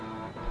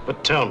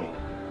But tell me,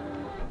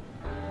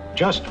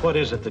 just what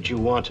is it that you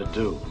want to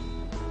do?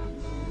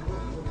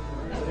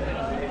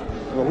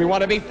 Well, we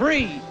want to be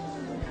free.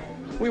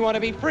 We want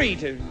to be free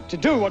to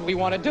do what we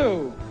want to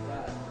do.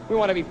 We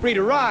want to be free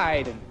to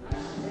ride.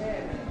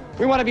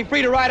 We want to be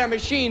free to ride our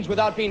machines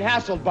without being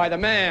hassled by the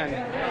man.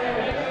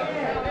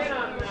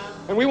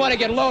 And we want to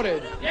get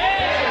loaded.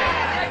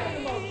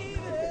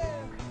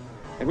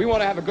 And we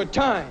want to have a good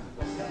time.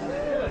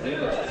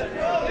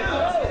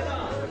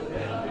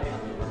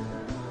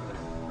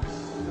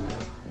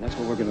 And that's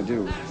what we're going to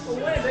do. We're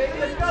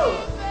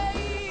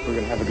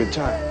going to have a good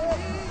time.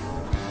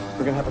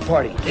 We're going to have a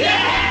party.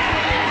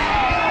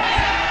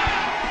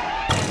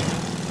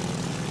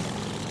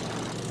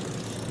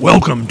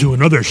 Welcome to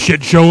another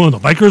shit show on the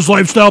Biker's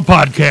Lifestyle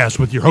Podcast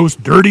with your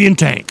host, Dirty and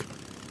Tank.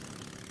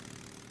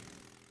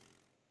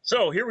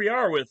 So here we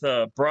are with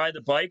Bry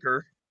the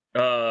Biker,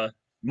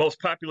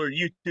 most popular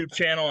YouTube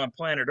channel on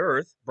planet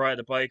Earth, Bry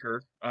the Biker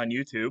on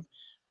YouTube.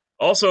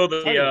 Also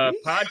the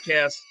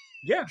podcast.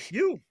 Yeah,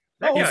 you.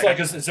 That guy. Like,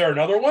 is there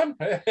another one?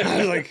 I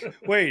was like,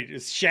 wait,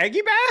 is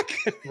Shaggy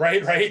back?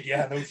 Right.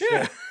 Yeah, no shit.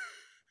 Yeah.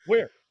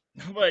 Where?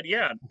 But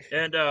yeah,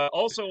 and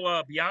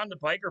also Beyond the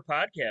Biker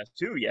podcast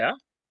too, yeah?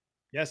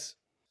 Yes.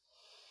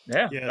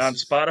 Yeah, yes. On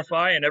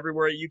Spotify and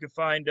everywhere you can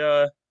find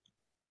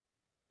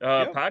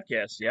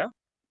podcasts, yeah?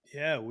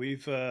 Yeah,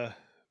 we've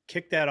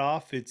kicked that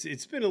off.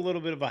 It's been a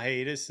little bit of a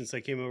hiatus since I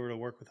came over to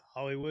work with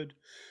Hollywood.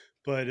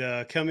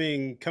 But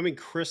coming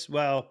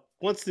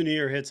once the new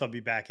year hits, I'll be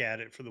back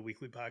at it for the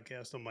weekly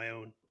podcast on my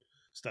own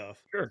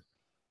stuff. Sure.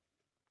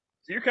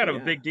 So you're kind of a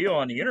big deal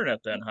on the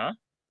internet then, huh?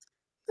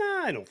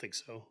 Nah, I don't think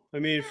so. I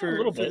mean,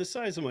 for the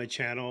size of my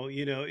channel,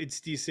 it's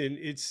decent.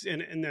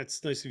 And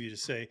that's nice of you to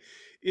say.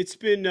 It's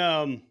been,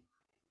 I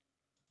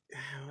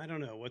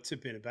don't know, what's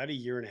it been? About a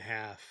year and a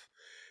half,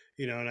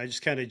 and I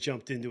just kind of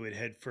jumped into it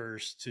head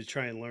first to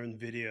try and learn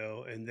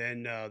video. And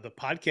then the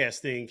podcast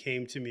thing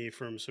came to me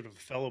from sort of a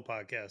fellow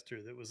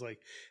podcaster that was like,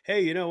 hey,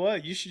 you know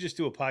what? You should just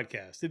do a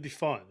podcast. It'd be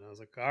fun. And I was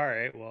like, all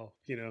right, well,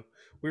 we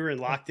were in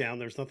lockdown.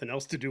 There's nothing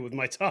else to do with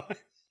my time.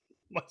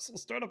 Might as well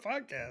start a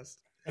podcast.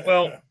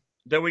 Well,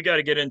 then we got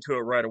to get into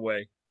it right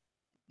away.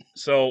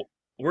 So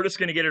we're just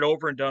going to get it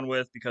over and done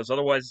with because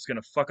otherwise it's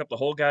going to fuck up the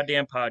whole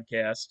goddamn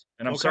podcast.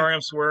 And I'm sorry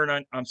I'm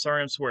swearing. I'm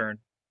sorry I'm swearing.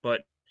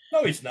 But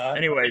no, he's not.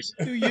 Anyways.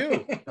 Do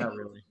you? Not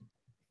really.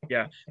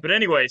 Yeah. But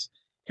anyways,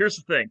 here's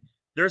the thing.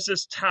 There's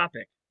this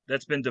topic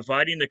that's been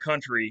dividing the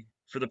country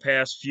for the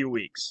past few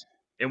weeks.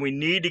 And we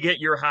need to get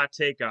your hot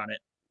take on it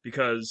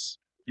because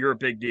you're a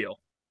big deal.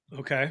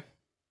 Okay.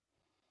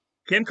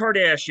 Kim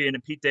Kardashian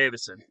and Pete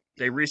Davidson.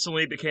 They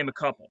recently became a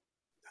couple.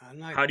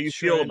 How do you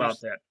feel about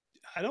that?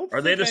 I don't.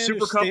 Are they the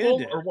super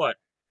couple or what?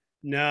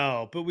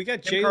 No, but we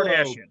got Kim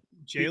Kardashian.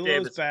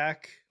 J-Lo's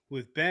back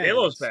with Ben.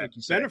 J-Lo's back.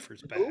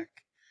 Bennifer's back.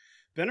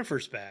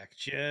 Bennifer's back.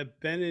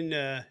 Ben and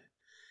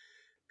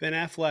Ben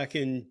Affleck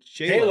and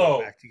J-Lo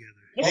back together.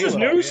 This is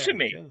news to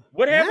me.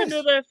 What happened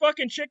to that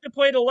fucking chick that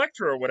played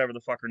Electra or whatever the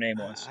fuck her name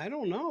was? I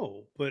don't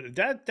know, but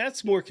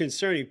that's more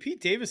concerning.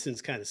 Pete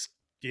Davidson's kind of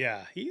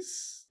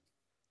he's.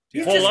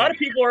 Well, a lot of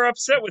people are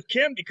upset with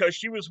Kim because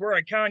she was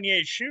wearing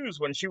Kanye's shoes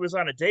when she was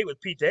on a date with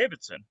Pete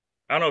Davidson.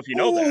 I don't know if you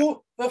know that.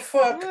 Who the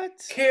fuck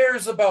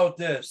cares about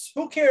this?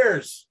 Who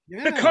cares?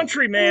 Yeah. The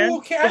country, man.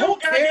 Who cares? The whole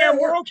goddamn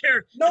world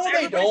cares. No,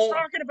 they don't.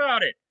 Talking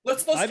about it.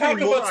 Let's talk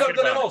about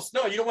something else.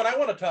 No, you know what I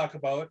want to talk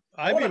about?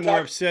 I'd be more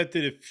upset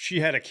that if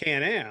she had a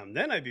Can-Am,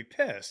 then I'd be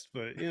pissed.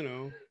 But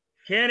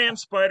Can-Am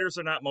spiders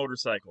are not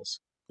motorcycles.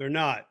 They're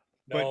not.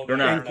 No, but they're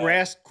not.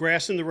 And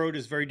grass in the road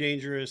is very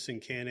dangerous,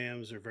 and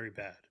Can-Ams are very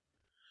bad.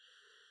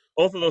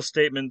 Both of those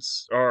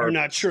statements are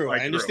not true. I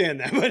understand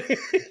that, but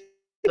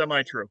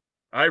semi-true.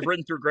 I've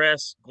ridden through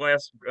grass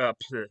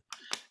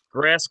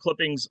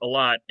clippings a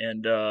lot,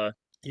 and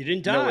you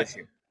didn't die. No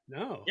issue.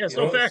 No. Yeah, it's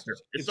no factor.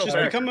 It's just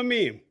become a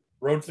meme.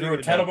 Rode through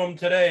a ton of them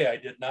today. I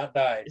did not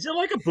die. Is it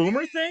like a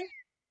boomer thing?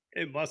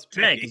 It must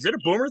be. Tank, is it a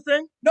boomer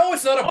thing? No,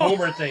 it's not a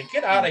boomer thing.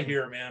 Get out of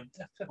here, man.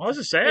 I was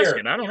just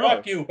asking. I don't know.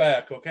 Fuck you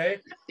back, okay?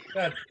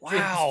 God,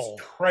 wow.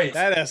 Christ.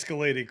 That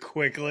escalated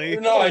quickly.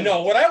 No, I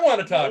know. What I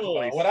want to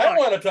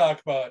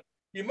talk about.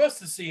 You must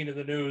have seen in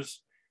the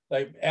news,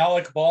 like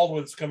Alec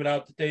Baldwin's coming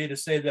out today to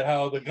say that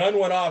how the gun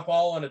went off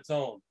all on its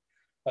own.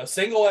 A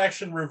single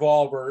action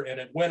revolver, and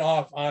it went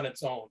off on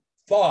its own.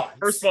 Thoughts?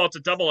 First of all, it's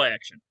a double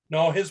action.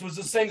 No, his was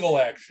a single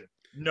action.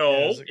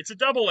 No, it's a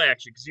double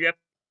action because you have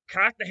to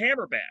cock the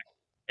hammer back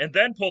and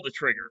then pull the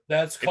trigger.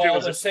 That's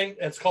called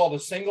it's called a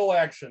single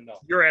action, though.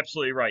 You're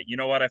absolutely right. You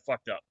know what? I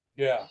fucked up.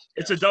 Yeah.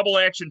 It's a double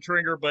action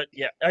trigger, but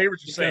yeah, I hear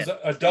what you're saying.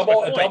 A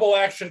double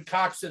action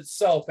cocks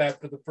itself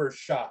after the first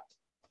shot.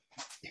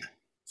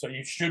 So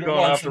you shoot it going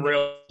once off the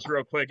rails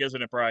real quick,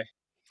 isn't it, Bry?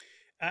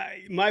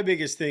 My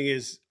biggest thing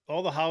is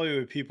all the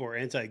Hollywood people are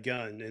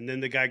anti-gun, and then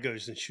the guy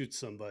goes and shoots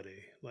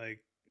somebody. Like,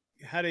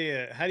 how do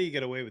you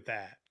get away with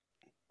that?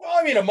 Well,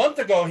 I mean, a month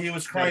ago he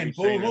was crying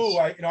boo-hoo.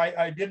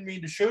 I didn't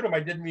mean to shoot him. I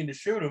didn't mean to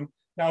shoot him.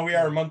 Now we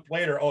are a month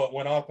later. Oh, it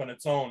went off on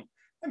its own.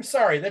 I'm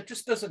sorry, that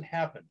just doesn't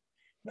happen.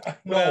 No.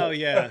 Well,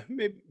 yeah,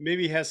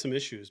 maybe he has some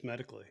issues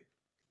medically.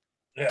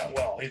 Yeah,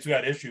 well, he's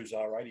got issues,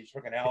 all right. He's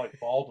fucking Alec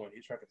Baldwin.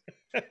 He's fucking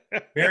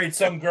married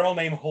some girl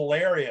named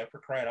Hilaria, for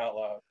crying out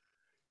loud.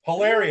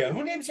 Hilaria.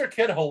 Who names their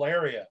kid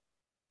Hilaria? Is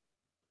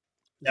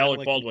that Alec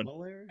like Baldwin.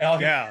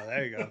 Alec. Yeah,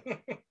 there you go.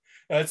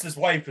 It's his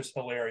wife is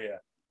Hilaria.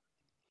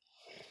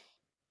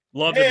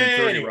 Loved him in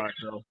 30 Rock,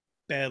 though.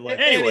 Bad life.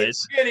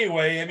 Anyways,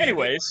 anyway, I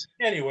mean,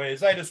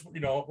 anyways, I just,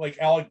 like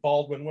Alec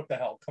Baldwin. What the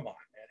hell? Come on,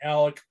 man,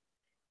 Alec,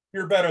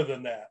 you're better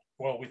than that.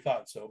 Well, we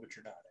thought so, but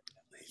you're not.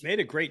 He made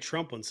a great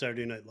Trump on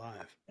Saturday Night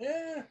Live.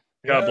 Yeah.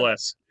 God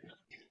bless.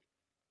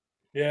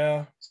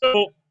 Yeah.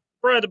 So,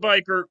 Bry the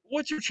Biker,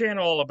 what's your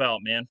channel all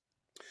about, man?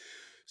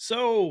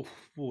 So,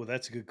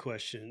 that's a good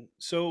question.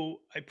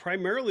 So, I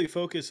primarily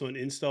focus on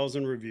installs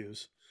and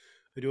reviews.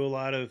 I do a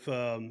lot of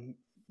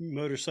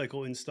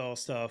motorcycle install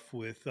stuff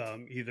with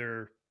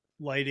either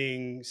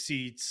lighting,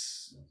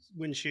 seats,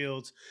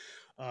 windshields.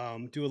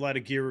 Do a lot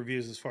of gear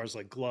reviews as far as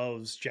like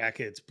gloves,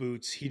 jackets,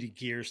 boots, heated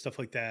gear, stuff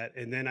like that.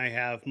 And then I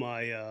have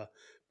my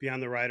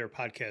Beyond the Rider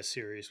podcast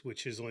series,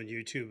 which is on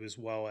YouTube as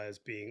well as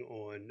being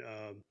on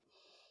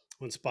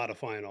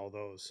Spotify and all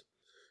those.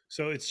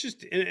 So it's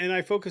just, and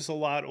I focus a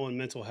lot on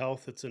mental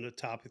health. It's a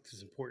topic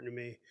that's important to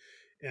me,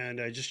 and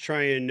I just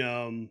try and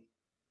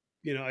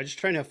I just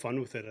try and have fun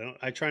with it.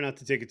 I try not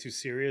to take it too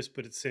serious,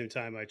 but at the same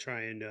time, I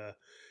try and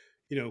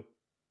you know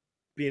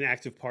be an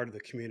active part of the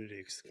community,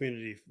 because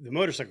the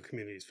motorcycle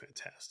community is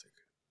fantastic.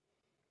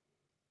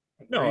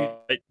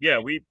 No, yeah,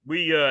 we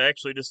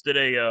actually just did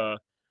a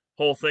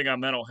whole thing on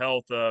mental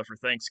health for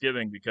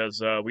Thanksgiving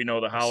because we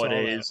know the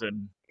holidays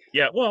and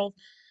yeah, well,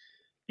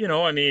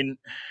 I mean,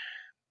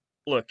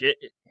 look,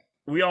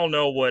 we all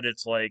know what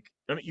it's like.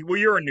 I mean, well,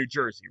 you're in New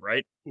Jersey,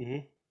 right?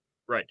 Mm-hmm.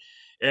 Right,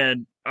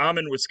 and I'm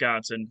in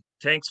Wisconsin.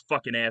 Tank's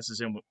fucking ass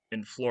is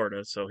in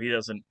Florida, so he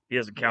doesn't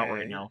count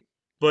right now.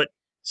 But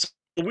so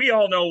we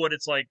all know what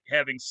it's like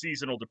having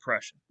seasonal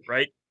depression,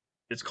 right?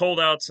 It's cold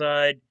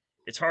outside.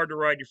 It's hard to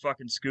ride your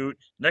fucking scoot.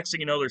 Next thing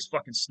you know, there's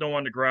fucking snow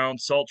on the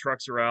ground. Salt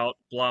trucks are out.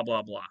 Blah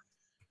blah blah.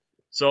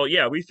 So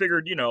yeah, we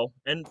figured,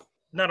 and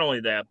not only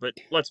that, but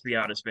let's be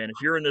honest, man.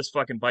 If you're in this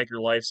fucking biker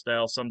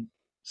lifestyle,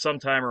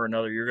 sometime or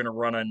another, you're gonna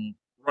run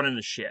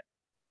into shit,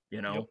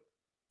 you know. Yep.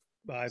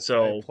 I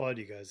So applaud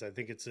you guys. I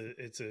think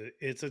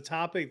it's a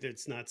topic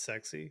that's not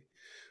sexy,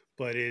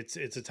 but it's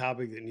a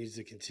topic that needs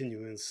to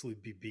continuously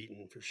be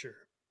beaten for sure.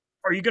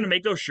 are you gonna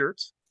make those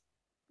shirts?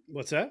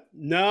 What's that?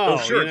 No,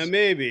 Those shirts.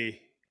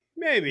 maybe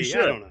You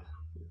should. I don't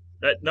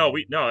know.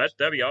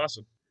 That'd be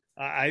awesome.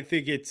 I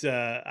think it's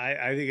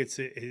I think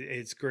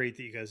it's great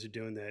that you guys are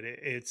doing that.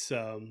 It's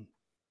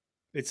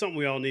something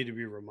we all need to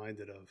be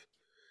reminded of,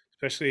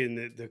 especially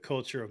in the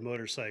culture of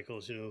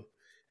motorcycles.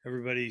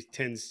 Everybody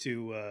tends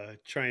to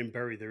try and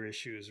bury their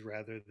issues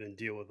rather than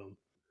deal with them.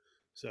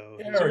 So,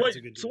 Yeah, it's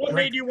a good so what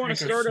made you want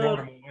to start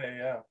a?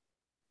 Yeah.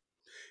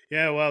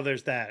 Yeah, well,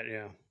 there's that.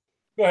 Yeah.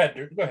 Go ahead,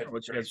 dude. Go ahead.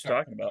 What you guys are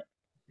talking about?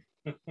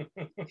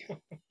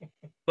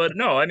 But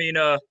no, I mean,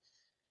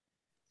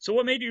 so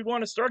what made you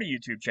want to start a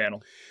YouTube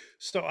channel?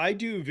 So I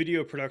do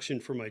video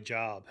production for my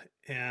job,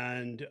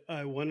 and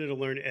I wanted to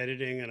learn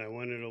editing, and I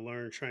wanted to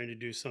learn trying to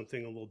do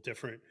something a little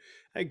different.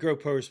 I had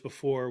GoPros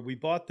before. We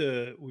bought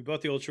the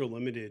Ultra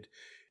Limited,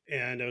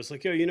 and I was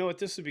like, yo, you know what?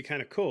 This would be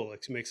kind of cool.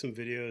 Like, to make some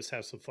videos,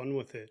 have some fun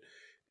with it.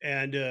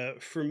 And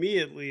for me,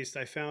 at least,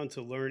 I found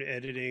to learn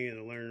editing and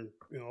to learn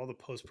all the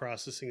post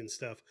processing and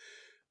stuff,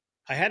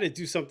 I had to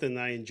do something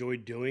that I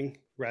enjoyed doing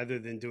rather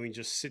than doing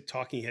just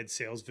talking head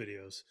sales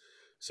videos.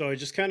 So I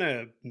just kind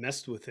of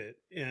messed with it,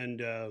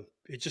 and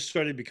it just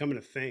started becoming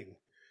a thing.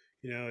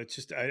 It's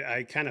just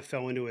I kind of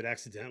fell into it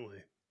accidentally.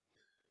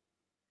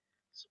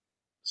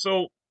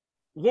 So,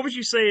 what would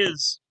you say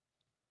is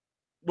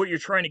what you're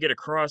trying to get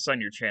across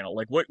on your channel?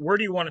 Like, where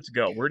do you want it to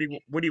go? What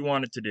do you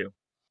want it to do?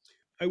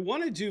 I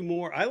want to do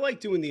more. I like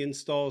doing the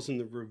installs and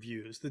the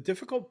reviews. The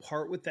difficult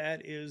part with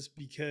that is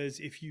because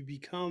if you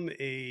become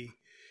a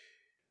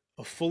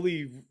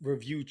fully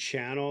review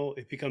channel,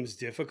 it becomes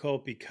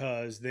difficult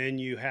because then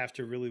you have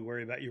to really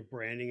worry about your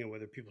branding and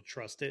whether people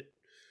trust it.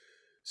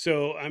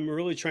 So I'm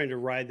really trying to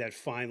ride that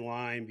fine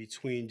line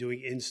between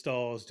doing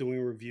installs,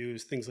 doing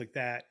reviews, things like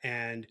that,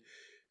 and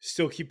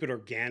still keep it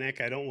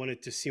organic. I don't want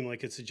it to seem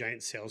like it's a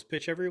giant sales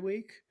pitch every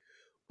week,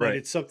 but Right.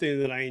 it's something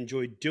that I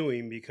enjoy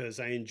doing because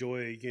I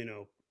enjoy,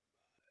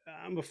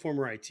 I'm a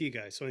former IT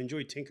guy, so I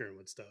enjoy tinkering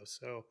with stuff.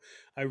 So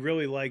I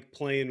really like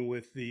playing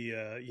with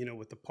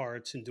with the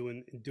parts and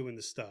doing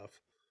the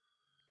stuff.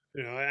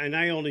 And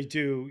I only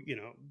do,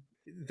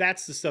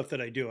 that's the stuff that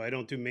I do. I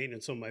don't do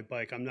maintenance on my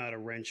bike. I'm not a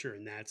wrencher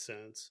in that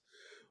sense.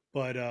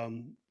 But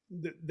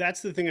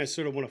that's the thing I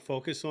sort of want to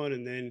focus on,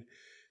 and then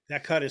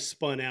that kind of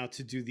spun out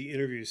to do the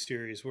interview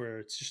series where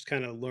it's just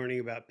kind of learning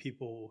about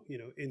people,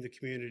 in the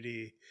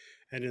community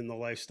and in the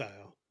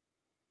lifestyle.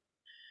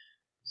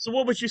 So,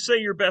 what would you say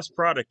your best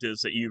product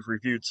is that you've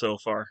reviewed so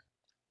far?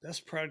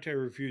 Best product I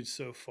reviewed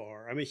so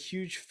far. I'm a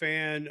huge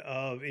fan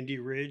of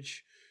Indie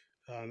Ridge.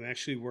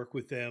 Actually work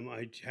with them.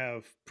 I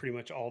have pretty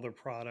much all their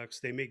products.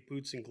 They make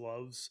boots and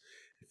gloves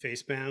and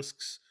face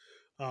masks.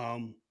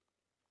 I'm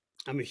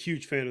a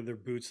huge fan of their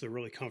boots. They're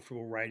really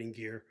comfortable riding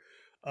gear.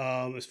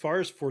 As far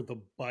as for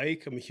the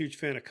bike, I'm a huge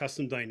fan of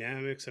custom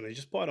dynamics, and I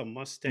just bought a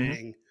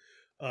Mustang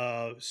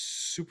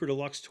Super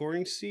Deluxe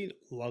touring seat.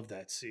 Love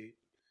that seat.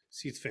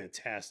 Seat's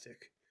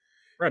fantastic.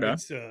 Right on.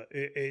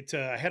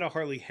 I had a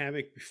Harley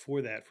Hammock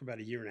before that for about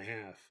a year and a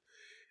half,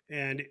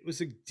 and it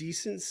was a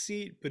decent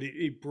seat, but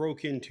it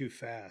broke in too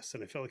fast,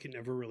 and I felt like it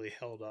never really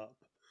held up.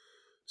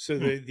 So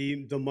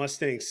the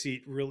Mustang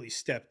seat really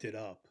stepped it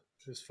up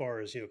as far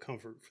as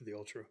comfort for the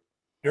Ultra.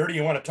 Dirty,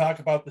 you want to talk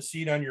about the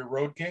seat on your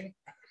Road King?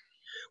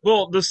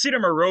 Well, the seat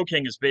of my Road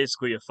King is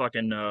basically a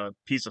fucking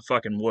piece of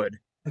fucking wood.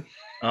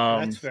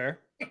 That's fair.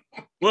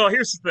 Well,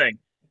 here's the thing.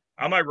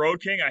 On my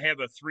Road King, I have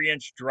a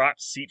 3-inch drop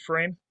seat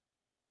frame.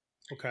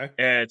 Okay.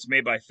 And it's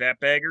made by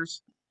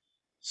Fatbaggers.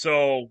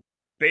 So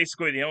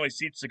basically, the only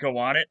seats that go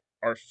on it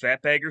are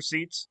Fatbagger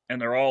seats, and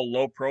they're all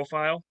low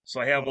profile. So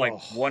I have like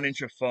 1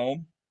 inch of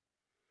foam.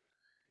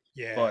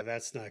 Yeah, but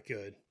that's not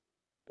good.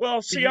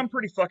 Well, see, I'm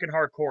pretty fucking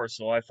hardcore,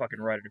 so I fucking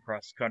ride it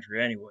across the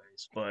country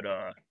anyways. But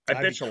I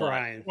bitch a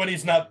lot when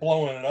he's not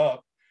blowing it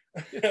up.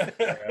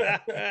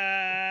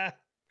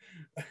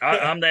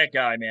 I'm that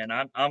guy, man.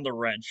 I'm the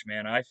wrench,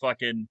 man. I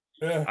fucking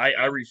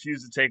I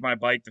refuse to take my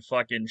bike to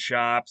fucking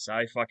shops.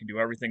 I fucking do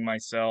everything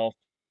myself.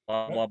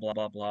 Blah blah blah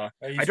blah blah.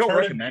 I don't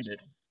recommend it.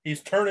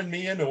 He's turning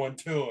me into one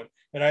too,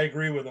 and I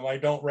agree with him. I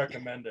don't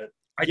recommend it.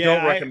 I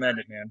don't recommend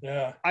it, man.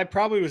 Yeah, I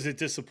probably was a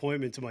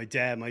disappointment to my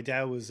dad. My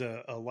dad was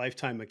a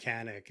lifetime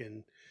mechanic,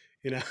 and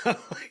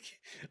like,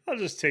 I'll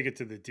just take it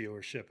to the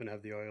dealership and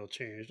have the oil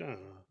changed. I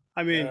don't know.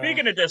 I mean,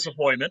 speaking of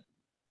disappointment,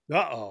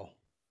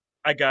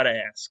 I gotta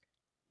ask.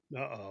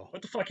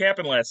 What the fuck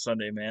happened last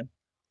Sunday, man?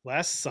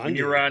 Last Sunday, when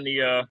you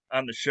were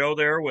on the show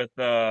there with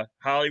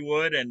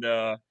Hollywood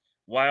and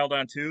Wild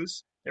on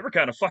Twos, they were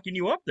kind of fucking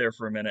you up there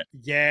for a minute.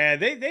 Yeah,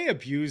 they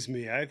abuse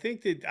me. I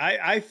think that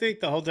I think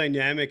the whole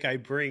dynamic I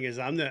bring is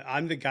I'm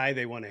the guy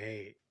they want to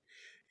hate.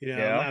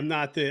 I'm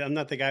not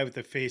the guy with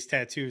the face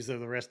tattoos or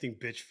the resting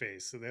bitch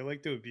face. So they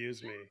like to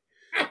abuse me.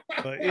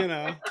 But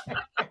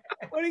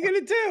what are you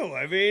gonna do?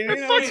 I mean,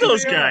 fuck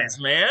those guys,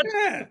 man.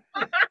 Yeah.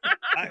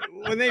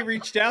 When they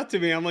reached out to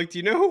me, I'm like, do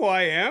you know who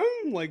I am?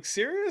 Like,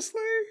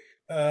 seriously?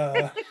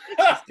 This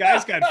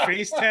guy's got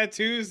face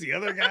tattoos. The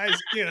other guy's,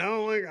 like, I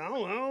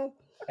don't know.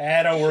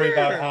 Don't worry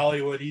about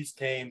Hollywood. He's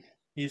tame.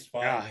 He's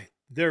fine.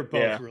 They're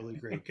both really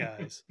great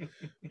guys.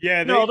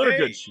 Yeah, they're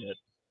good shit.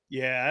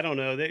 Yeah, I don't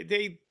know.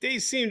 They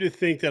seem to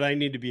think that I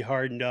need to be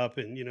hardened up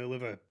and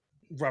live a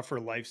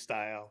rougher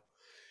lifestyle.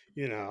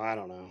 I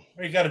don't know.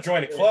 Well, you got to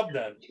join a club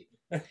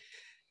then.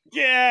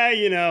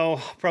 Yeah,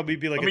 probably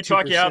be like. Let me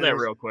talk you out of that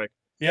real quick.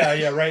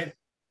 Yeah, right. I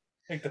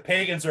think the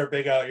pagans are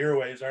big out your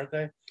ways, aren't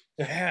they?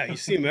 Yeah, you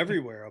see them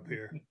everywhere up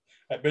here.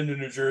 I've been to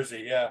New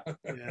Jersey. Yeah.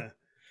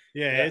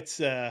 Yeah.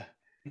 It's I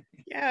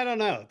don't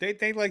know.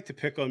 They like to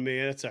pick on me.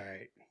 That's all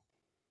right.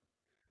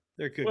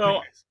 They're good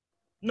guys.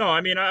 No, I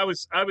mean I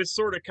was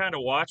sort of kind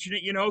of watching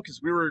it,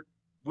 because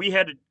we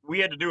had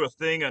to do a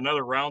thing,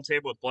 another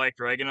roundtable with Black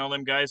Dragon and all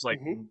them guys,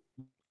 like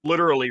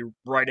literally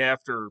right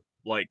after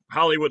like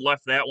Hollywood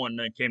left that one and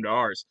then came to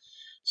ours.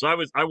 So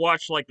I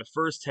watched like the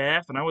first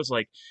half and I was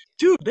like,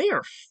 dude, they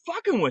are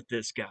fucking with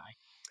this guy.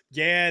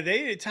 Yeah,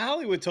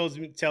 Hollywood tells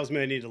me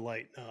I need to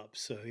lighten up.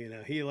 So,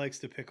 he likes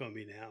to pick on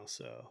me now.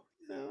 So,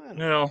 I don't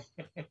know.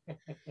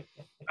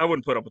 I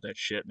wouldn't put up with that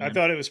shit, man. I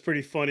thought it was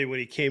pretty funny when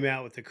he came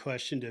out with the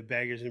question to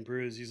Baggers and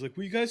Brews. He's like,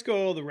 well, you guys go to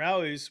all the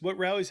rallies. What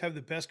rallies have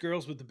the best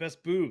girls with the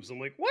best boobs? I'm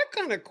like, what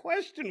kind of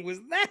question was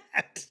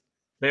that?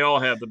 They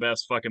all have the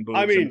best fucking boobs.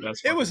 I mean,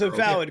 it was a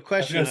valid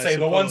question. I was gonna say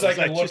the ones I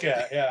can look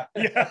at. Yeah.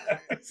 Yeah,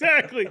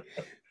 exactly.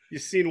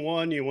 You've seen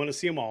one, you want to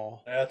see them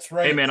all. That's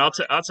right. Hey, man, I'll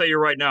tell you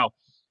right now,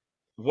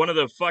 one of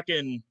the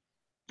fucking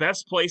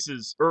best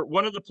places, or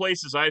one of the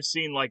places I've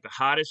seen like the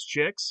hottest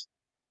chicks,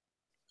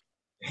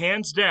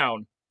 hands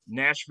down,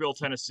 Nashville,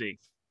 Tennessee.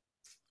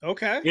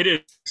 Okay.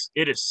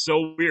 It is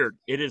so weird.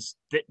 It's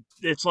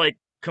like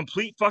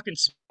complete fucking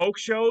smoke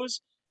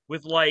shows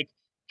with like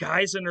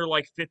guys in their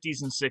like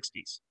 50s and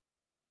 60s.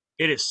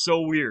 It is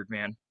so weird,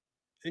 man.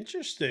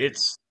 Interesting.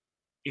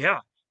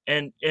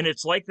 And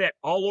it's like that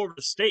all over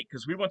the state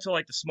because we went to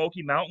like the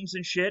Smoky Mountains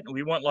and shit, and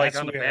we went like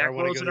on the back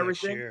roads and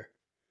everything.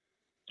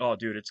 Oh,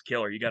 dude, it's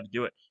killer. You got to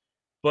do it.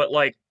 But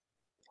like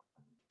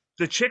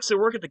the chicks that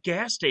work at the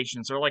gas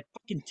stations are like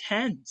fucking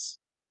 10s.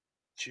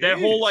 Jeez. That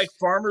whole like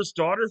farmer's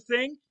daughter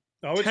thing.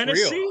 Oh, it's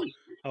Tennessee. Real.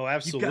 Oh,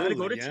 absolutely. You got to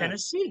go to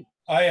Tennessee.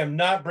 I am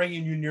not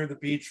bringing you near the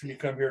beach when you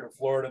come here to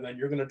Florida. Then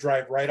you're going to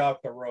drive right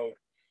off the road.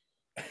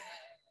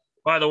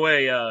 By the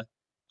way,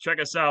 check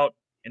us out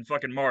in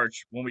fucking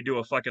March when we do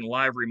a fucking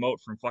live remote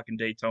from fucking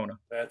Daytona.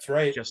 That's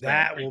right. Just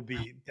that will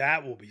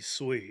be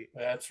sweet.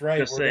 That's right.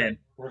 Just saying.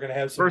 We're gonna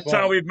have some first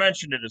fun. time we've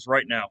mentioned it is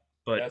right now.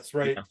 But that's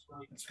right.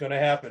 It's gonna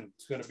happen.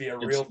 It's gonna be a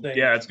real thing.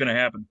 Yeah, it's gonna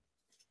happen.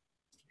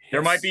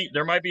 Yes.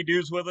 There might be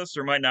dudes with us.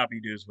 There might not be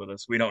dudes with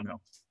us. We don't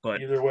know.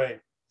 But either way,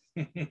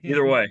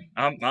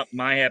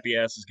 my happy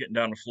ass is getting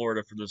down to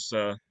Florida for this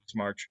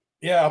March.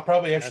 Yeah, I'll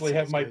probably actually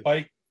have my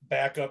bike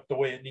back up the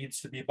way it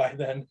needs to be by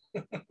then.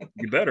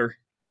 You better.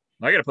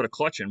 I got to put a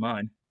clutch in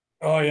mine.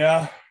 Oh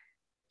yeah.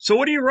 So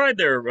what do you ride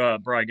there,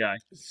 Bry guy?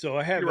 So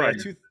What do you ride?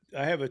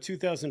 I have a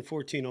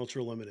 2014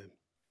 Ultra Limited.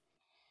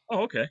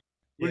 Oh, okay.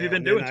 What have you Yeah,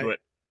 been and then doing to it?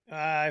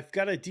 I've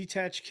got a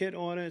detached kit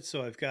on it.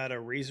 So I've got a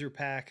Razor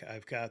pack.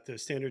 I've got the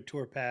standard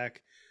tour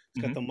pack. It's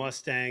got Hmm. the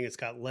Mustang. It's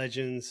got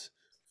Legends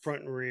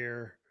front and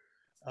rear.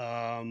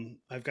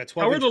 I've got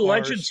How 12 are the inch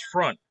Legends bars.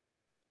 front?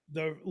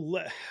 The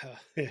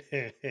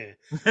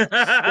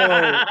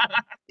so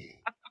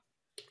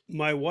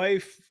my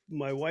wife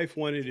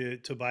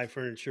wanted to buy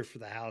furniture for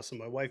the house, and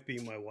my wife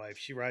being my wife,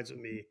 she rides with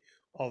me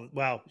all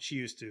well, she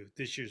used to.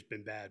 This year's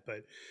been bad,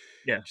 but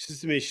Yeah. she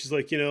says to me, she's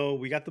like,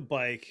 we got the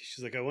bike.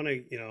 She's like, I want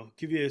to,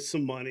 give you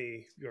some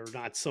money, or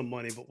not some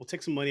money, but we'll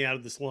take some money out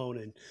of this loan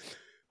and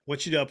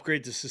want you to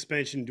upgrade the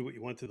suspension and do what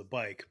you want to the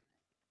bike.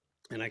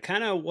 And I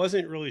kind of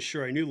wasn't really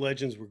sure. I knew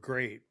Legends were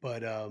great,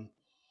 but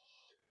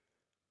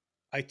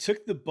I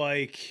took the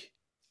bike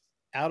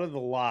out of the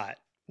lot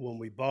when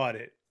we bought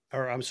it,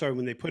 or I'm sorry,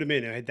 when they put them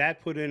in. I had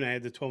that put in. I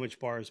had the 12-inch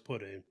bars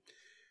put in.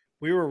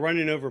 We were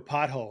running over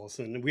potholes,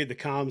 and we had the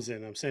comms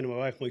in. I'm saying to my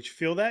wife, I'm like, you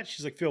feel that?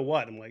 She's like, feel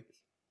what? I'm like,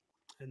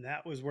 and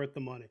that was worth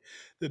the money.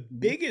 The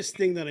Mhm. biggest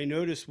thing that I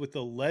noticed with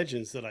the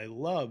Legends that I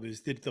love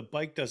is that the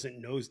bike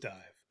doesn't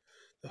nosedive.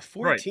 The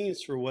Right.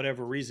 14s, for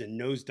whatever reason,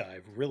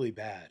 nosedive really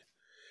bad.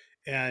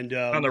 And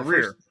On the the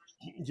first, rear.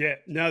 yeah,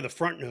 no, the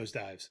front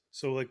nosedives.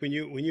 So like when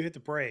you hit the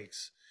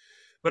brakes,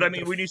 But I the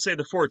mean, when you say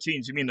the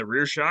 14s, you mean the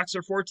rear shocks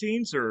are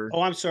 14s or?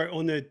 oh, I'm sorry,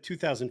 on the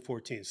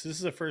 2014. So this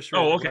is a first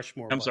Oh, okay.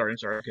 Rushmore I'm sorry. bike, I'm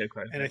sorry. Okay.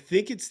 Okay. and I Okay.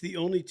 think it's the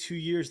only 2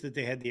 years that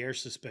they had the air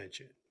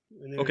suspension.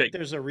 And Okay.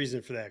 there's a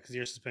reason for that because the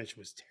air suspension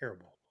was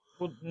terrible.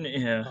 Well,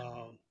 yeah.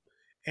 Um,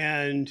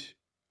 and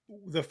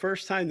the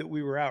first time that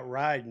we were out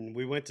riding,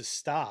 we went to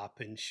stop,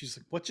 and she's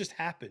like, "What just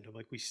happened?" I'm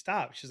like, "We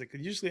stopped." She's like,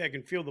 "Usually I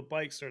can feel the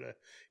bike sort of,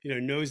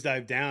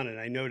 nosedive down, and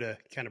I know to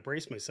kind of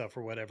brace myself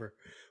or whatever."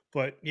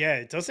 But yeah,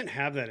 it doesn't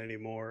have that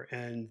anymore.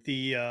 And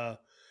the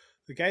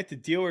guy at the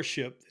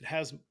dealership that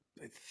has,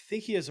 I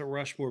think he has a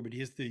Rushmore, but he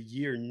has the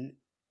year.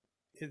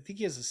 I think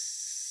he has a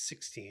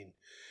 16.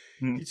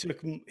 Mhm.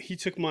 He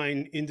took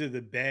mine into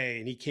the bay,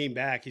 and he came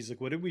back. He's like,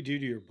 "What did we do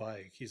to your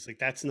bike?" He's like,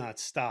 "That's not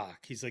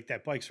stock." He's like,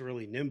 "That bike's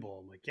really nimble."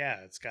 I'm like,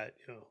 "Yeah, it's got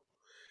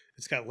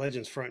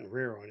Legends front and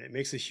rear on it. It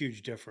makes a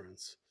huge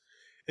difference."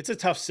 It's a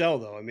tough sell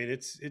though. I mean,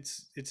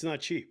 it's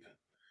not cheap.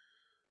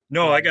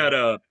 No, I But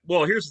got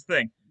well, here's the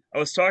thing. I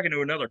was talking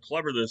to another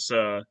clubber this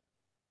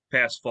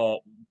past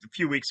fall, a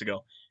few weeks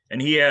ago,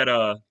 and he had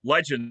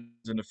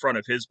Legends in the front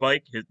of his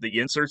bike, the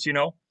inserts,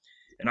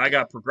 and I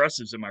got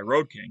Progressives in my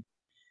Road King,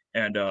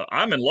 and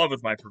I'm in love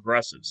with my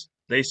Progressives.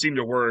 They seem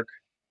to work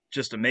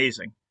just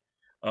amazing.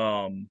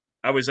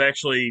 I was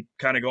actually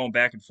kind of going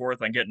back and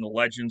forth on getting the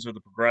Legends or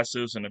the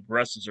Progressives, and the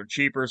Progressives are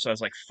cheaper, so I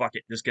was like, "Fuck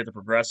it, just get the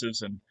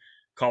Progressives and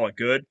call it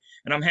good."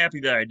 And I'm happy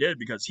that I did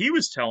because he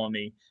was telling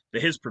me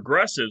that his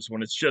Progressives,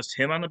 when it's just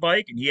him on the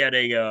bike, and he had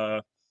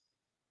a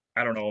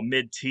I don't know, a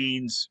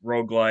mid-teens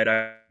Road Glide,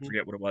 I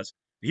forget what it was.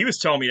 He was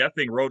telling me that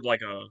thing rode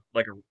like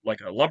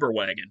a lumber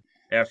wagon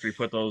after he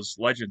put those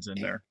Legends in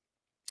there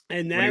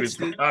and when he that's was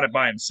the on it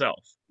by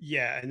himself.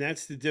 yeah, and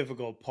that's the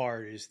difficult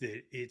part is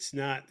that it's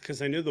not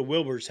because I know the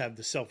Wilburs have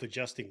the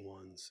self-adjusting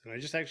ones, and I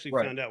just actually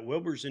Right. found out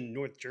Wilburs in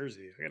North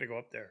Jersey. I got to go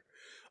up there.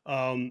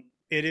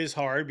 It is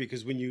hard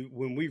because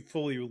when we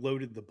fully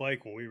loaded the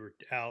bike when we were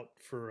out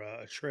for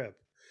a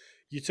trip,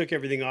 you took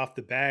everything off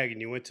the bag and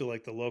you went to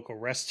like the local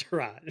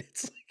restaurant.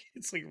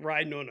 It's like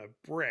riding on a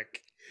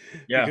brick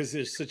Yeah, because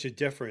there's such a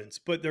difference.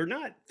 But they're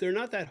not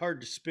that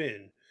hard to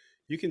spin.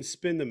 You can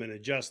spin them and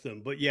adjust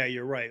them. But yeah,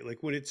 you're right.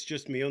 Like when it's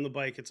just me on the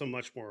bike, it's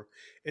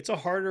a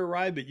harder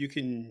ride, but you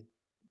can,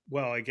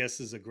 well, I guess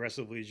as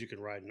aggressively as you can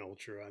ride an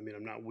ultra. I mean,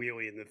 I'm not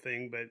wheeling the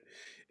thing, but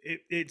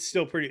it's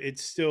still,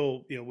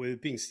 with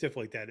it being stiff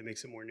like that, it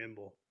makes it more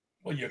nimble.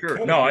 Well, you sure.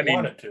 could No, if I you mean,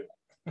 wanted to.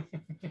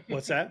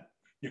 What's that?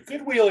 You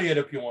could wheelie it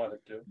if you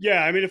wanted to.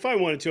 Yeah, I mean, if I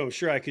wanted to, I'm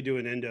sure I could do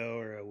an endo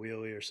or a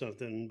wheelie or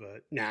something,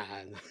 but nah.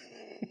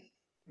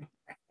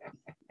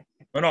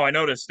 oh no, I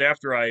noticed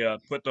after I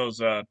put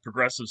those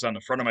progressives on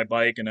the front of my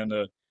bike, and then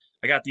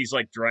I got these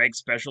like drag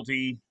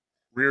specialty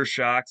rear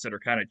shocks that are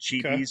kind of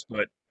Okay. cheapies,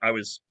 but I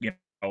was, it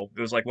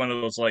was like one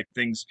of those like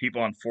things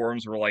people on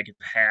forums were like,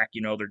 hack,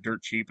 they're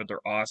dirt cheap, but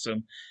they're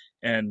awesome,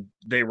 and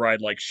they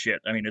ride like shit.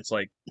 I mean, it's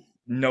like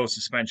no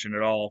suspension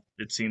at all,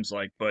 it seems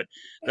like, but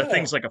the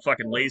thing's Oh, like a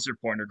fucking laser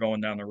pointer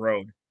going down the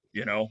road.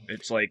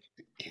 It's like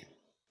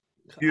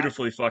I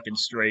beautifully fucking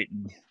straight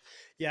and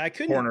yeah,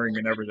 cornering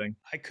and everything.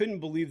 I couldn't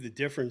believe the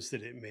difference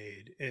that it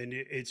made, and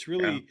it's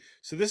Yeah, really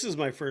so. This is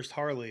my first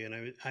Harley,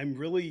 and I'm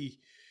really.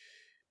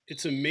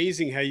 It's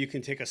amazing how you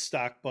can take a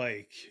stock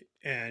bike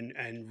and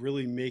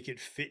really make it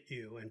fit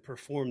you and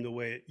perform the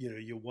way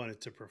you want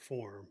it to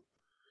perform.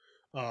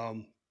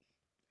 Um,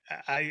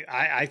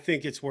 I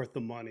think it's worth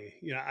the money.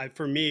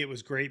 For me, it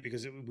was great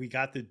because we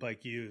got the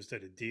bike used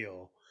at a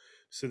deal,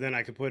 so then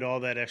I could put all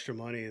that extra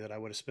money that I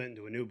would have spent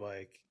into a new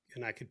bike,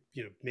 and I could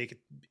make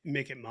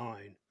it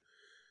mine,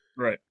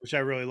 right. which I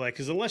really like.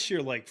 Because unless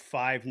you're like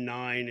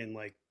 5'9" and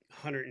like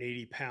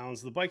 180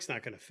 pounds, the bike's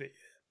not going to fit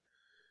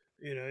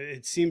you.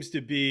 It seems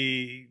to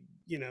be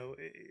you know,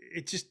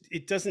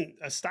 it doesn't,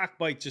 a stock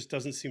bike just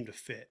doesn't seem to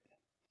fit.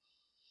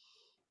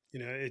 You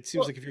know, it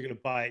seems like if you're going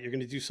to buy it, you're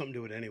going to do something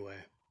to it anyway.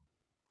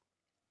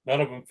 None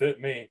of them fit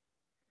me.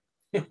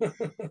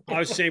 I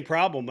was the same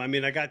problem. I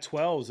mean, I got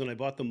 12s and I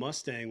bought the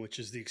Mustang, which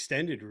is the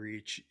extended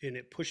reach, and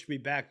it pushed me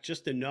back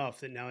just enough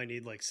that now I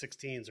need like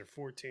 16s or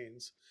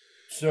 14s.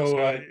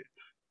 So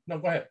no,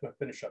 go ahead.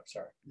 Finish up.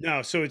 Sorry.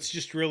 No, so it's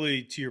just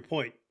really to your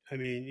point. I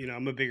mean, you know,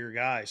 I'm a bigger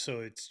guy, so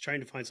it's trying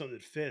to find something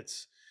that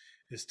fits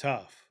is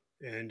tough.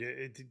 And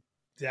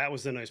that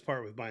was the nice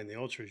part with buying the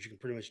Ultras. You can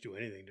pretty much do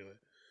anything to it.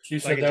 So you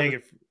So said that take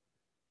it.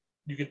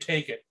 you could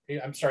take it.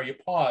 I'm sorry, you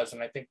paused,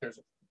 and I think there's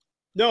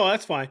No,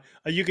 that's fine.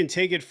 You can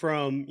take it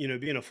from, you know,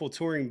 being a full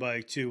touring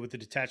bike to with the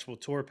detachable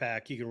tour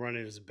pack. You can run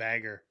it as a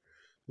bagger,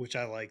 which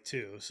I like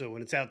too. So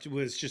when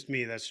it's just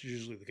me, that's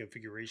usually the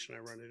configuration I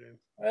run it in.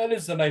 that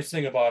is the nice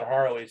thing about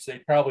Harleys. They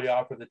probably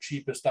offer the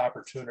cheapest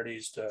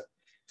opportunities to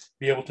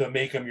be able to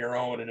make them your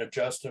own and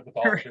adjust it with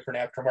all the different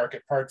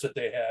aftermarket parts that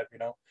they have. You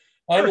know,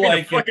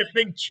 unlike the fucking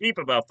thing cheap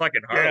about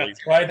fucking Harleys,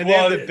 right? And they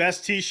have the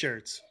best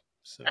T-shirts.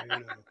 So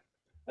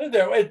you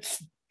know,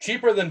 it's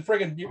cheaper than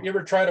friggin'. You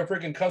ever try to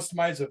friggin'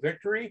 customize a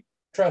Victory?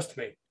 Trust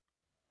me.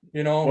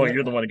 You know, well,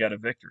 you're the one who got a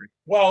Victory.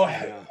 Well,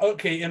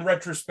 okay. In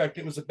retrospect,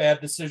 it was a bad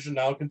decision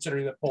now,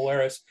 considering that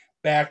Polaris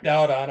backed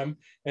out on them,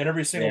 and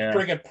every single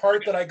friggin'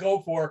 part that I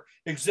go for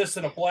exists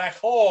in a black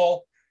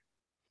hole.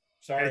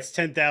 Sorry, it's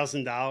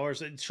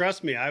 $10,000.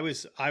 Trust me, I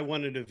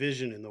wanted a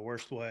Vision in the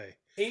worst way.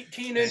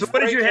 18-inch. So what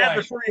did you have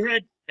before you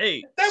had?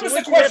 Hey, that was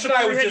the question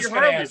I was just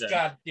going to ask.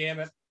 God damn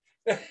it!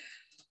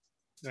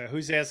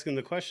 Who's asking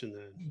the question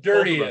then?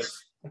 Dirty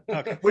is.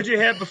 Okay. What'd you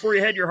have before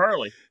you had your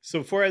Harley? So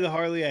before I had the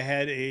Harley, I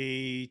had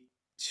a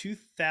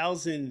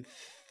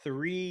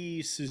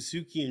 2003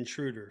 Suzuki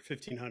Intruder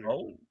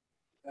 1500.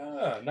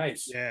 Oh,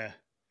 nice. Yeah,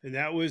 and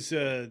that was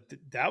a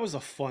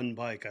fun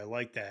bike. I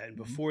like that. And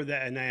before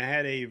that, and I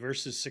had a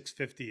Versus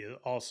 650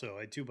 also.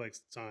 I had two bikes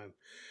at the time.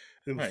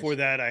 And before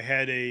that, I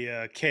had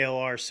a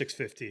KLR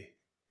 650.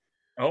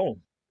 Oh,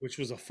 which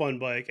was a fun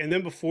bike. And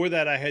then before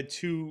that, I had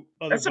two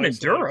other. That's an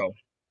enduro.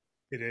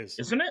 It is,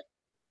 isn't it?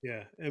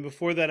 Yeah. And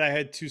before that, I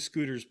had two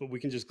scooters, but we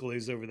can just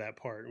glaze over that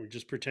part and we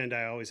just pretend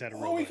I always had a.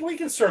 Oh, we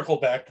can circle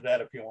back to that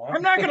if you want.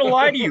 I'm not going to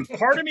lie to you.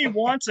 Part of me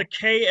wants a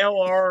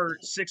KLR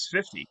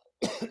 650.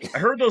 I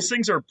heard those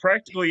things are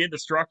practically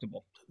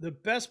indestructible. The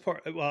best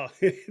part, well,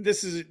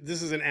 this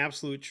is an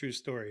absolute true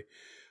story.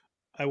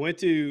 I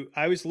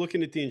was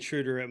looking at the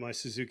Intruder at my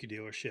Suzuki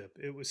dealership.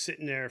 It was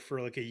sitting there for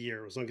like a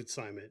year. It was on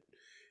consignment,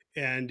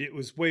 and it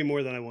was way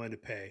more than I wanted to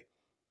pay.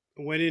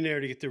 I went in there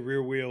to get the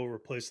rear wheel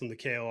replaced on the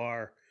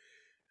KLR,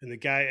 and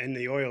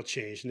the oil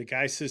change. And the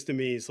guy says to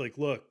me, he's like,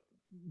 "Look,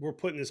 we're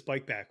putting this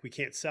bike back. We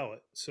can't sell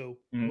it. So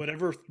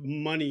whatever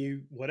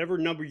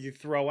number you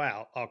throw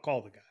out, I'll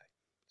call the guy."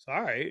 So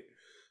all right.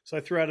 So I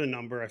threw out a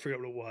number. I forget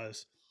what it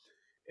was,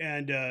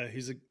 and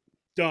he's like,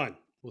 "Done.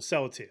 We'll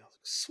sell it to you." I was like,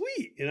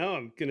 sweet. You know,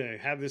 I'm gonna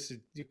have this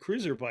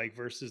cruiser bike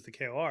versus the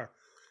KLR.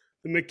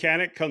 The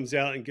mechanic comes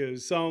out and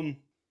goes, "Do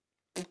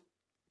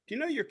you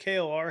know your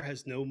KLR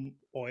has no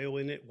oil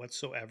in it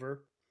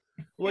whatsoever?"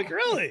 I'm like,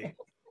 "Really?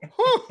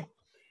 Huh?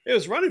 It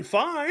was running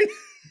fine."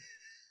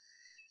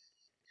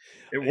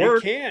 It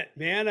worked. You can't,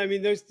 man. I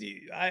mean,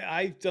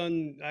 I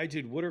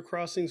did water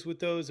crossings with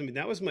those. I mean,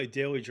 that was my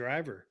daily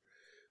driver.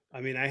 I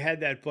mean, I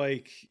had that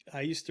bike.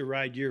 I used to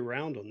ride year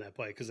round on that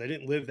bike because I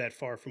didn't live that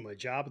far from my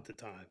job at the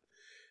time.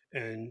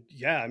 And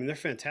yeah, I mean, they're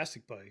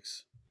fantastic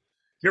bikes.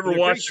 You ever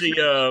watch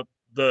the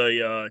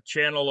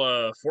channel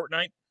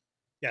Fortnite?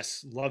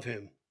 Yes, love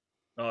him.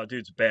 Oh,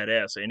 dude's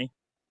badass, ain't he?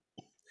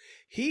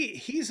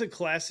 He's a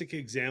classic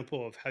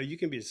example of how you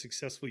can be a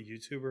successful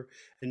YouTuber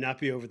and not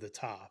be over the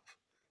top.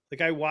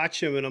 Like I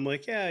watch him and I'm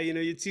like, yeah, you know,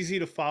 it's easy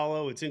to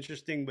follow, it's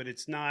interesting, but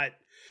it's not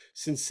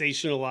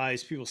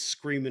sensationalized, people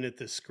screaming at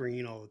the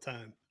screen all the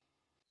time.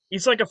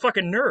 He's like a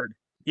fucking nerd.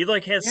 He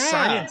like has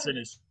science in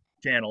his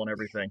channel and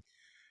everything.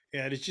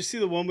 Yeah, did you see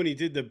the one when he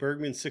did the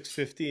Bergman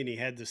 650 and he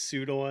had the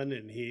suit on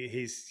and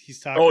he's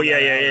talking? Oh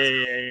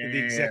about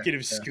the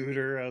executive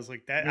scooter. I was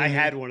like that. I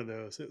had one of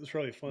those. It was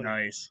really fun.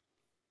 Nice.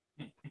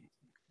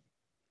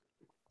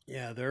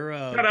 Yeah, they're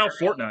shout out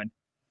Fortnite.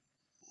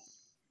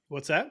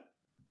 What's that?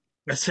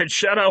 I said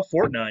shout out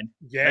Fortnite.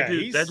 Yeah,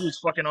 that dude's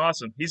fucking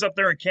awesome. He's up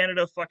there in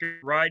Canada fucking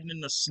riding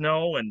in the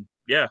snow, and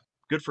yeah,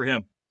 good for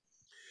him.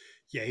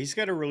 Yeah, he's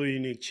got a really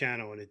unique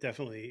channel, and it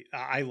definitely,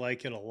 I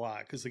like it a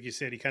lot because, like you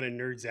said, he kind of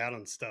nerds out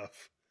on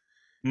stuff.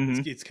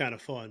 Mm-hmm. It's kind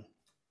of fun.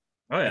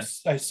 Oh yeah,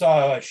 I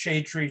saw a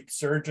Shade Tree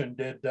Surgeon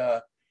did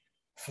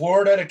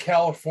Florida to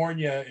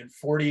California in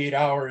 48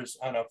 hours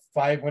on a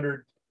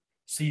 500cc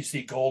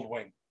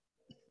Goldwing,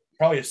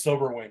 probably a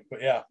Silverwing,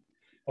 but yeah,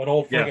 an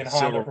old friggin'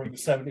 Honda from the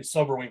 70s,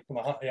 Silverwing from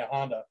the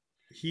Honda.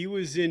 He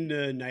was in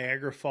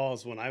Niagara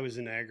Falls when I was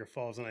in Niagara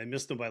Falls, and I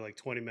missed him by like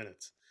 20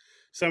 minutes.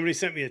 Somebody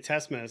sent me a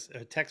text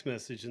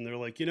message, and they're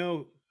like, you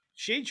know,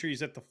 Shade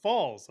Tree's at the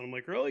falls. And I'm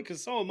like, really?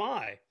 Because so am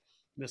I.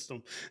 Missed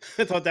him.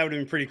 I thought that would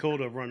have been pretty cool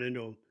to have run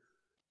into him.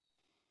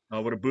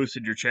 Oh, would have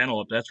boosted your channel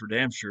up. That's for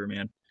damn sure,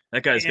 man.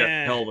 That guy's got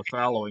a hell of a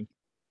following.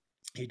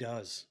 He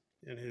does.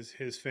 and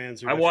his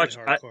fans are I definitely watch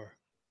hardcore.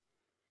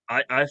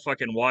 I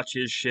fucking watch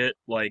his shit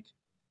like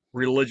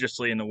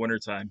religiously in the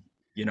wintertime,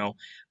 you know.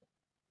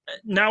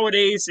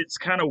 Nowadays it's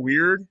kind of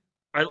weird.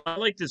 I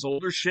liked his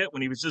older shit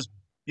when he was just,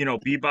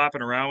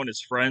 bebopping around with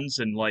his friends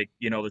and like,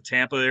 the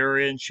Tampa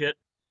area and shit.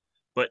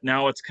 But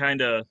now it's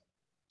kind of,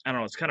 I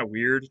don't know, it's kind of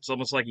weird. It's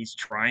almost like he's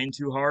trying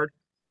too hard.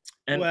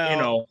 And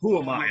Well, who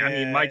am I? I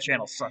mean, my yeah.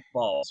 channel suck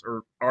balls,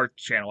 or our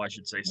channel, I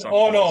should say, suck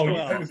Oh balls. no!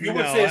 Well, If you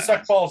would no, say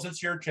suck balls,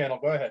 it's your channel.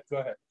 Go ahead. Go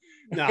ahead.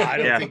 no, I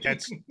don't Yeah.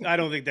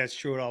 think that's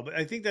true at all. But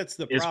I think that's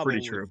the It's pretty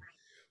problem true.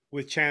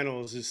 with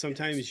channels is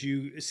sometimes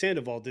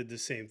Sandoval did the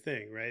same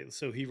thing, right?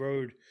 So he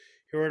rode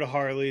a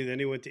Harley, then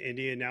he went to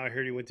India, and now I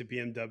heard he went to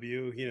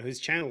BMW. His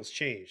channels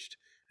changed,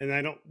 and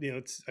I don't,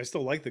 I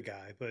still like the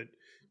guy, but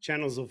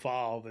channels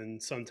evolve,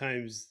 and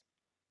sometimes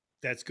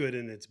that's good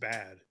and it's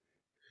bad.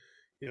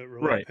 It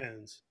really Right.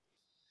 depends.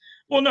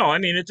 Well, no, I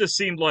mean, it just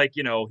seemed like,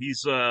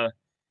 he's, now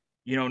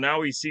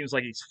he seems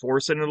like he's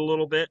forcing it a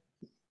little bit.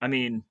 I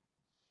mean,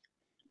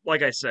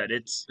 like I said,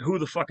 it's who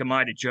the fuck am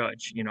I to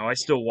judge? I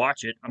still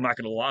watch it. I'm not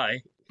going to lie.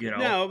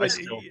 No, I but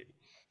still,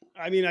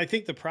 I mean, I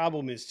think the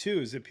problem is too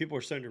is that people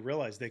are starting to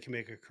realize they can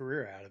make a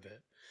career out of it,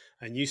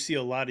 and you see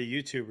a lot of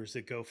YouTubers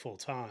that go full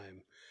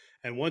time,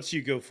 and once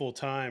you go full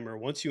time or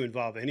once you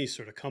involve any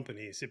sort of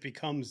companies, it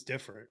becomes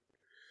different.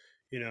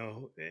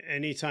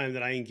 Anytime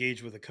that I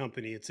engage with a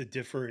company, it's a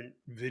different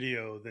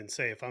video than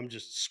say if I'm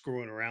just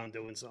screwing around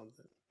doing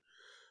something.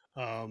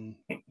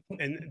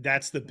 And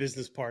that's the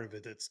business part of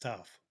it that's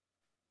tough.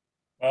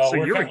 so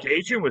We're you're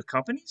engaging with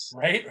companies?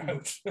 right.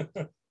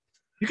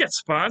 You got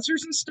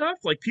sponsors and stuff?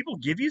 Like people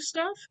give you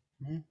stuff?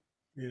 Mhm.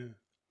 Yeah.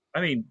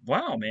 I mean,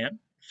 wow, man.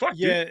 Fuck,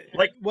 Yeah. dude.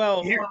 Like,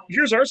 Well,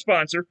 here's our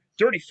sponsor,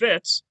 Dirty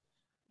Fits.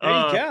 there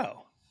you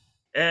go.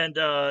 And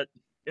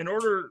in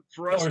order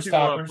for us Colors to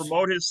toppers.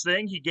 promote his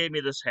thing, he gave me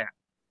this hat.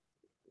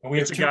 And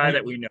we It's have a guy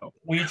that we know.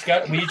 We each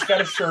got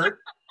a shirt.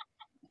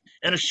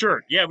 And a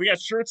shirt. Yeah, we got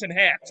shirts and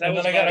hats. And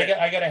then I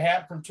got a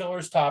hat from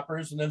Tiller's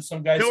Toppers, and then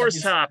some guys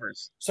Tiller's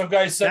Toppers. Some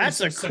guys sent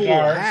That's me a some cool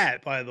cigars.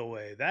 hat, by the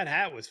way. That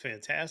hat was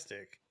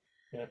fantastic.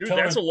 Yeah, Dude,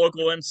 that's a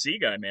local MC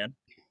guy, man.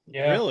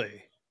 Yeah.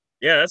 Really?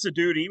 Yeah, that's a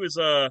dude. He was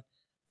a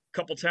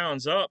couple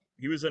towns up.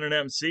 He was in an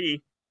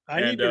MC.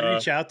 I need to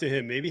reach out to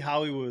him. Maybe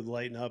Hollywood would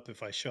lighten up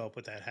if I show up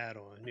with that hat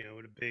on,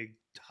 with a big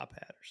top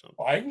hat or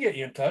something. I can get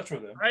you in touch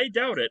with him. I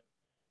doubt it.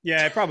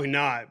 Yeah, probably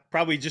not.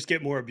 Probably just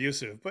get more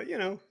abusive. But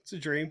it's a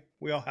dream.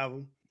 We all have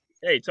them.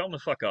 Hey, tell him to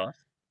fuck off.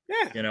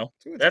 Yeah.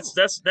 That's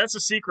a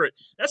secret.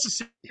 That's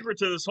a secret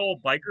to this whole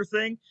biker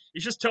thing.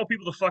 You just tell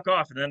people to fuck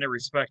off and then they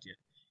respect you.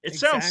 It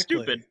sounds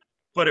stupid,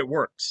 but it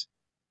works.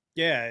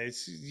 Yeah,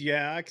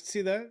 I can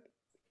see that.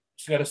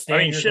 Just gotta stand.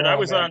 I mean, shit, ground, I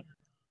was man. on.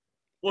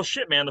 Well,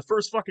 shit, man. The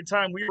first fucking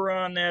time we were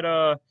on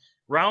that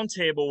round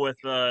table with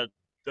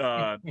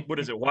what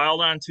is it,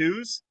 Wild on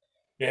Twos?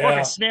 Yeah.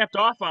 Fucking snapped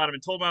off on him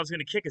and told him I was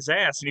gonna kick his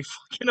ass, and he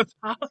fucking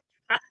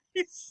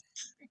apologized.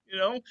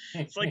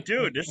 It's like,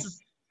 dude,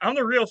 I'm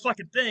the real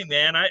fucking thing,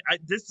 man.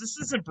 This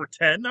isn't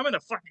pretend. I'm in a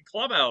fucking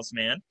clubhouse,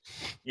 man.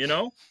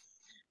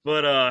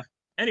 But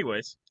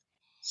anyways,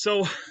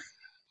 so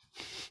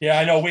yeah,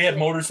 I know we had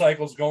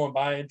motorcycles going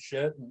by and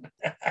shit.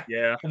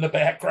 Yeah, in the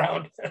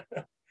background.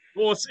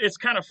 Well, it's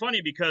kind of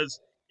funny because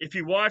if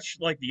you watch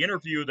like the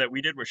interview that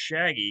we did with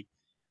Shaggy,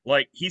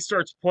 like he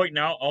starts pointing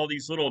out all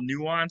these little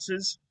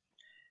nuances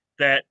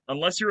that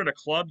unless you're in a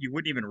club, you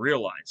wouldn't even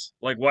realize.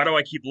 Like, why do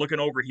I keep looking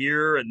over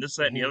here and this,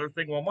 that, and the other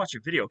thing? Well, I'm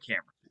watching video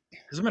camera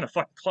because I'm in a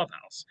fucking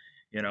clubhouse,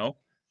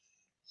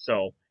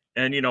 So,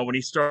 and when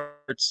he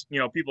starts,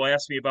 people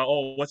ask me about,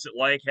 oh, what's it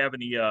like having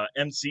the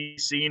MC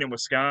scene in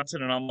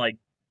Wisconsin, and I'm like,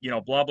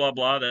 blah blah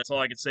blah. That's all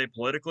I can say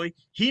politically.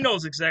 He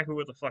knows exactly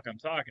what the fuck I'm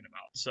talking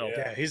about. So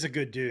yeah, he's a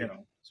good dude.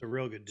 He's a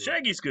real good dude.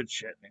 Shaggy's good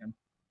shit, man.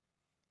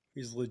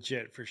 He's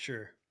legit for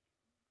sure.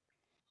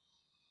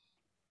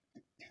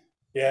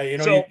 Yeah,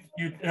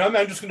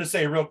 I'm just going to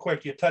say real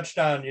quick. You touched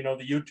on the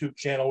YouTube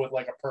channel with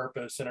like a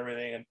purpose and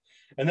everything,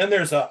 and then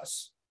there's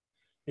us.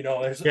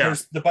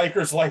 There's the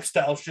Biker's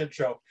Lifestyle Shit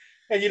Show,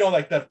 and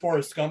like that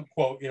Forrest Gump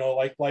quote.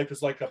 Like life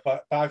is like a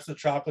box of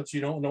chocolates.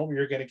 You don't know what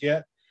you're going to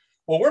get.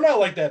 Well, we're not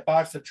like that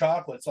box of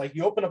chocolates. Like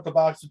you open up the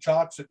box of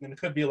chocolates and it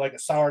could be like a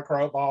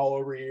sauerkraut ball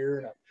over here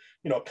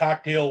and a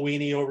cocktail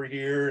weenie over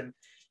here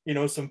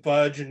and some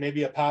fudge and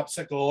maybe a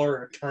popsicle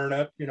or a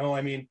turnip.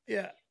 I mean,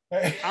 yeah.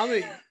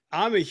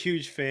 I'm a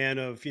huge fan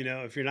of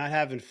if you're not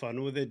having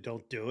fun with it,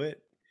 don't do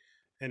it.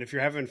 And if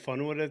you're having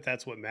fun with it,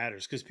 that's what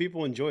matters because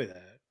people enjoy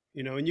that.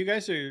 And you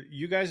guys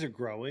are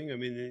growing. I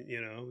mean,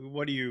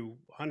 what are you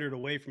 100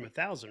 away from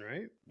 1,000,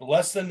 right?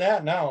 Less than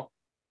that now.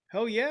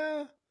 Hell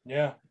yeah.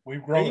 Yeah,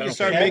 we've grown. And you can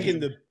start making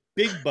the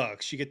big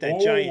bucks. You get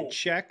that giant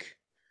check.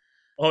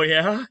 Oh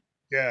yeah.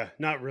 Yeah,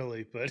 not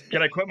really, but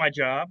can I quit my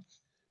job?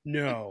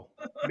 No,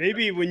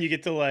 maybe when you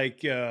get to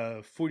like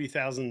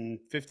 40,000,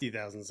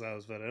 50,000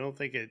 subs, but I don't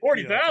think it.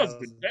 40,000,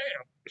 damn.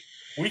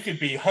 We could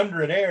be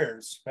 100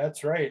 heirs.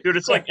 That's right, dude.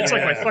 It's like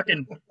my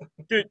fucking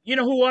dude. You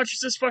know who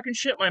watches this fucking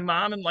shit? My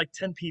mom and like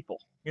 10 people.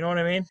 You know what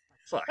I mean?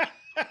 Fuck.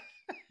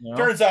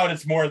 Turns out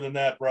it's more than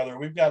that, brother.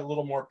 We've got a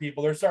little more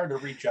people. They're starting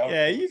to reach out.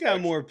 Yeah, you got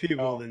more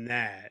people than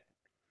that.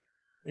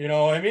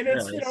 I mean,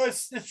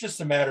 it's just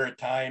a matter of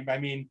time. I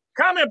mean,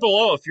 comment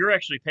below if you're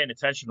actually paying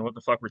attention to what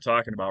the fuck we're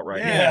talking about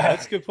right now. Yeah,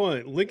 that's a good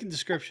point. Link in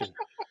description.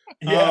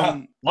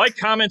 Like,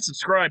 comment,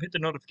 subscribe, hit the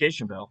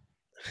notification bell.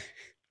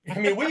 I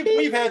mean,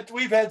 we've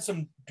had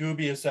some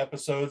dubious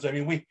episodes. I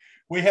mean,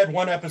 we had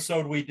one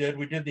episode we did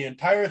the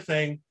entire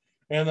thing,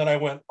 and then I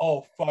went,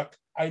 oh fuck,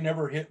 I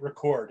never hit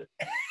record.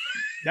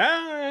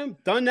 Yeah,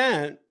 I've done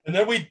that. And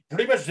then we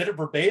pretty much did it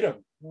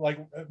verbatim. Like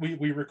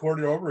we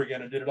recorded over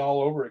again and did it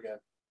all over again.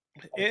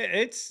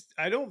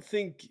 I don't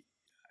think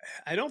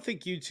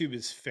YouTube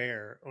is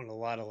fair on a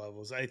lot of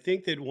levels. I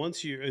think that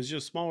once as a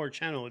smaller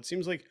channel, it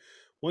seems like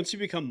once you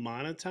become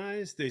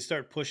monetized, they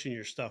start pushing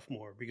your stuff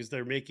more because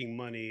they're making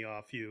money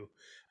off you,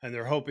 and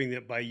they're hoping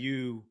that by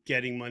you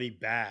getting money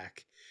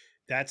back,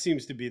 that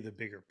seems to be the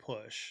bigger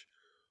push.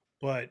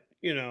 But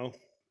yeah,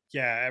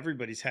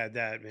 everybody's had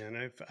that,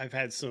 man. I've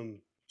had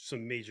some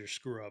major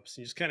screw ups.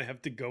 You just kind of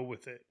have to go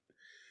with it.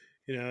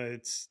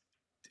 It's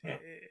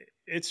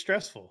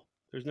stressful.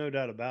 There's no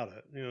doubt about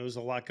it. There's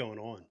a lot going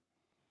on.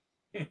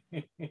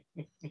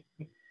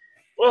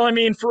 Well, I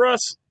mean, for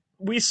us,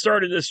 we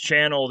started this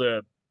channel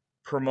to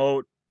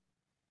promote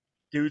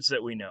dudes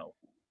that we know.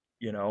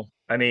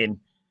 I mean,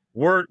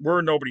 we're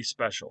nobody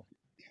special.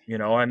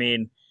 I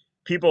mean,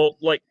 people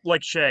like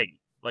Shaggy,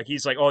 like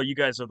he's like, oh, you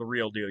guys are the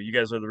real deal. You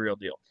guys are the real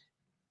deal.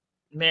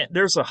 Man,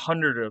 there's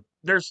hundreds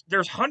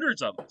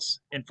of us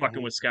in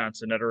fucking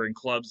Wisconsin that are in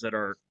clubs that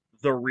are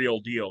the real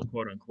deal,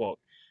 quote unquote.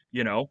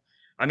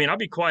 I mean, I'll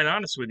be quite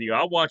honest with you.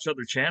 I'll watch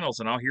other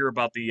channels and I'll hear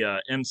about the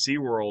MC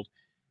world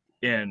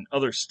in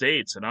other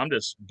states, and I'm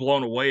just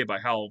blown away by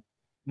how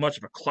much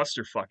of a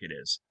clusterfuck it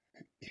is.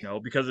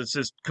 Because it's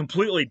just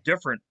completely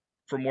different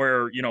from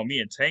where me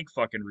and Tank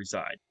fucking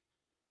reside.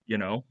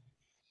 Yeah.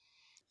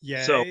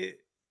 So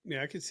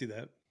I could see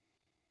that.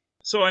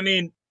 So I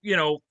mean,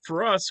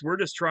 for us, we're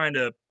just trying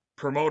to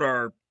promote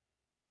our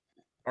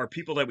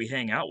people that we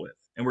hang out with,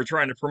 and we're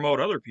trying to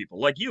promote other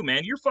people like you,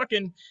 man.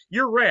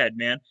 You're rad,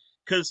 man.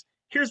 Because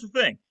here's the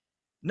thing,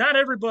 not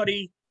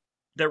everybody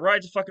that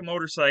rides a fucking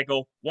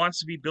motorcycle wants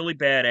to be Billy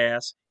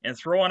Badass and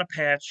throw on a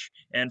patch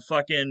and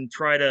fucking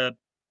try to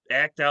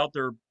act out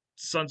their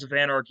Sons of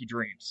Anarchy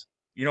dreams.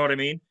 You know what I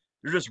mean?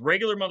 They're just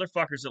regular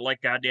motherfuckers that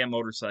like goddamn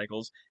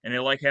motorcycles and they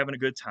like having a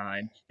good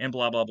time and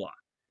blah blah blah.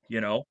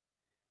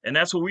 And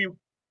that's what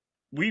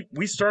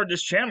we started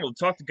this channel to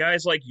talk to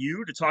guys like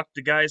you, to talk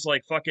to guys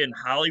like fucking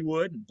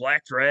Hollywood and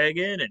Black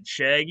Dragon and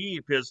Shaggy,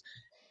 because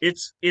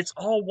it's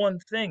all one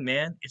thing,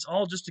 man. It's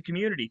all just a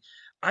community.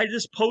 I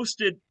just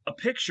posted a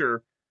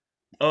picture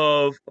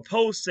of a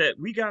post that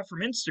we got from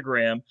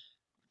Instagram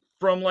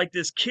from like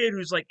this kid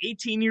who's like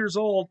 18 years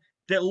old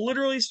that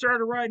literally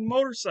started riding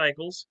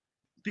motorcycles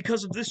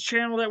because of this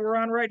channel that we're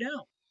on right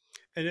now.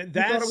 And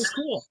thought it was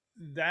cool.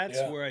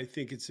 That's where I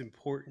think it's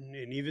important.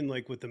 And even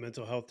like with the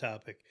mental health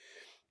topic,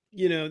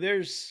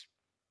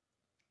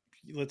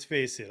 let's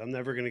face it, I'm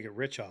never going to get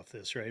rich off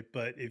this, right?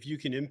 But if you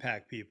can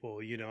impact people,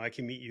 I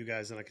can meet you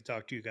guys and I can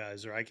talk to you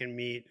guys, or I can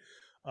meet,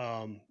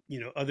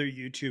 other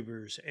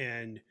YouTubers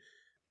and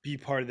be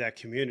part of that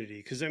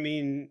community. Because I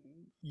mean,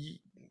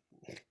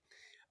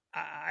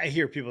 I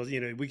hear people,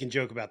 we can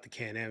joke about the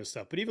Can-Am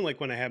stuff, but even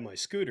like when I had my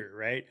scooter,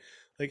 right?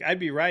 Like I'd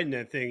be riding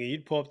that thing and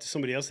you'd pull up to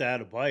somebody else that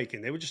had a bike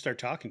and they would just start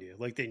talking to you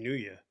like they knew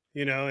you,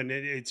 and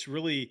it's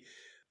really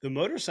the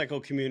motorcycle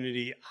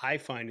community I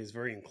find is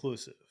very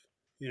inclusive.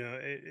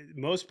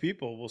 Most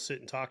people will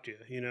sit and talk to you,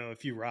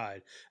 if you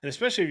ride, and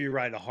especially if you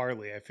ride a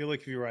Harley. I feel like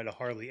if you ride a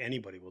Harley,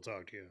 anybody will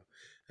talk to you.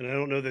 And I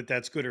don't know that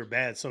that's good or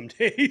bad some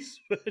days,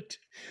 but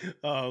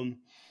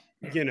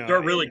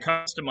they're really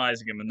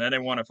customizing them, and then they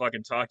want to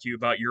fucking talk to you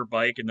about your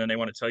bike, and then they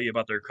want to tell you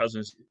about their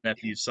cousin's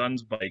nephew's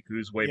son's bike,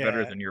 who's way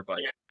better than your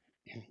bike.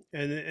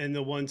 And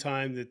the one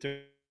time that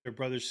their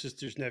brother's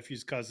sister's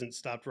nephew's cousin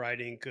stopped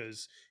riding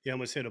because he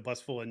almost hit a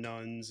bus full of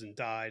nuns and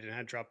died and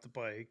had dropped the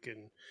bike,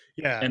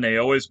 and they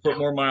always put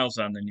more miles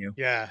on than you.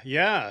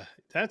 Yeah,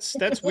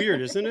 that's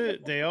weird, isn't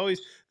it? They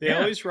always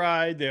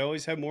ride, they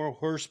always have more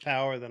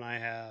horsepower than I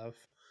have.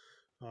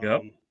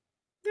 Yep.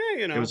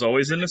 It was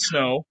always in the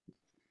snow.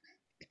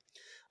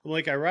 I'm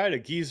like, I ride a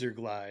geezer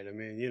glide. I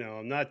mean,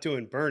 I'm not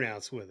doing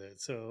burnouts with it.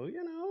 So,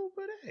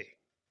 but hey.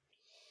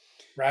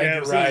 Ride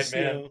your ride,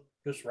 man.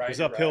 Just ride. It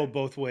was uphill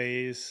both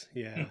ways.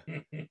 Yeah.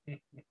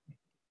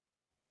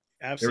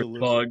 Absolutely.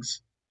 There were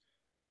bugs.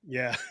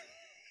 Yeah.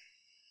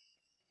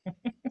 I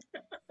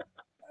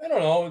don't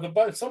know. The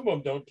bugs, some of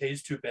them don't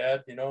taste too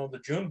bad.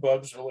 The June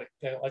bugs are like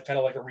kind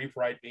of like a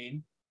refried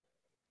bean.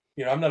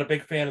 I'm not a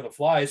big fan of the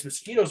flies.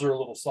 Mosquitoes are a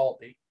little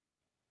salty.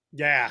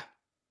 Yeah.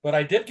 But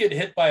I did get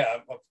hit by a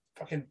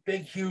fucking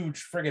big,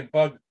 huge friggin'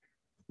 bug.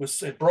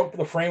 It broke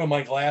the frame of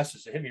my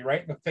glasses. It hit me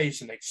right in the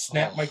face and they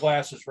snapped my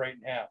glasses right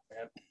in half,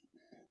 man.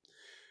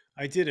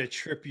 I did a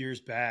trip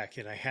years back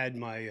and I had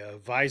my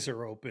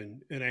visor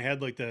open and I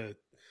had like the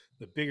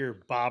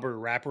bigger bobber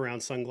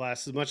wraparound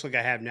sunglasses, much like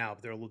I have now,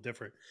 but they're a little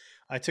different.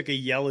 I took a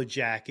yellow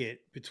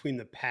jacket between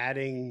the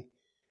padding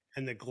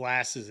and the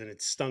glasses, and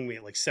it stung me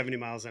at like 70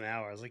 miles an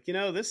hour. I was like,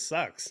 this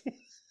sucks.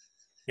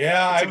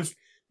 Yeah, It's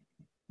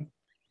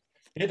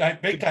I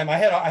like, was big time. I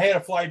had a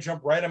fly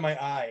jump right in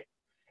my eye.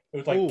 It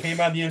was like came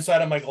oof. on the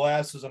inside of my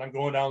glasses, and I'm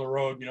going down the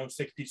road,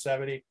 60,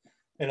 70,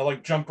 and it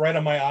like jumped right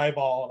on my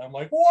eyeball, and I'm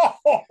like,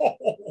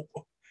 whoa.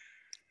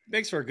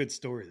 Makes for a good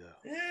story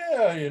though.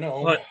 Yeah.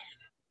 But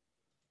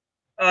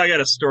I got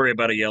a story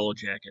about a yellow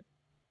jacket.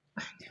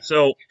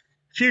 So a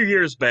few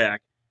years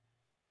back,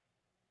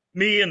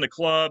 me and the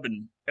club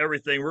and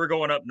everything, we're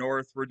going up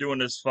north. We're doing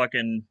this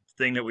fucking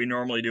thing that we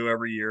normally do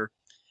every year.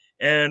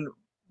 And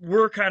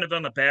we're kind of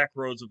on the back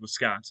roads of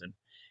Wisconsin.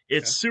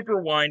 It's Okay.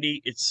 super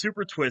windy, it's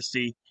super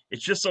twisty. It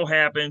just so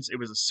happens it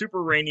was a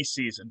super rainy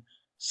season.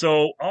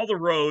 So all the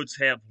roads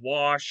have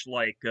wash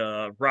like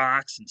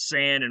rocks and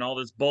sand and all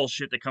this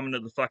bullshit that come into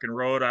the fucking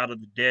road out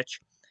of the ditch.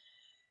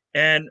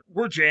 And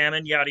we're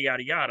jamming, yada,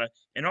 yada, yada.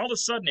 And all of a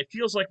sudden, it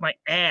feels like my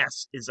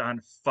ass is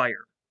on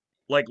fire.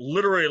 Like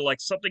literally,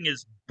 like something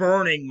is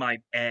burning my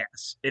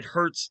ass. It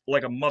hurts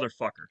like a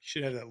motherfucker.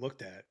 Should have that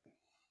looked at.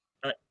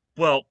 Uh,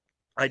 well,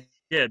 I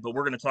did, but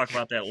we're going to talk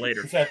about that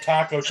later. It's that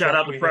taco Shout truck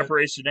out to we hit.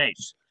 Preparation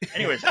H.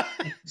 Anyways,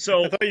 I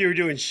so thought you were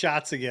doing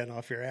shots again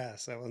off your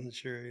ass. I wasn't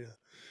sure.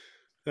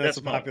 That's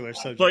a Mo. popular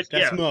subject. But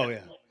That's yeah, Mo,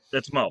 yeah.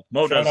 that's Mo.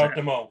 Mo Shout does out that.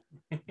 to Mo.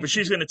 But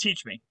she's going to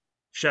teach me.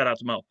 Shout out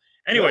to Mo.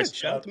 Anyways, Good.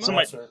 Shout out to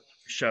Mo. so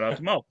shout out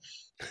to Mo.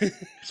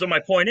 So my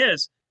point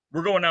is,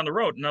 we're going down the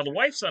road. Now the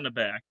wife's on the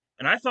back,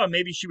 and I thought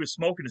maybe she was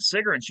smoking a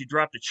cigarette and she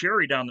dropped a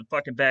cherry down the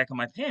fucking back of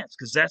my pants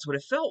because that's what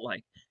it felt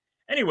like.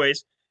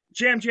 Anyways,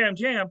 jam, jam,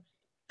 jam.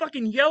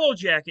 Fucking yellow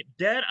jacket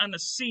dead on the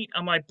seat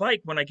on my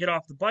bike when I get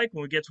off the bike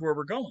when we get to where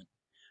we're going.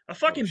 A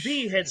fucking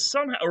bee had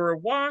somehow, or a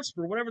wasp,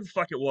 or whatever the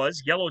fuck it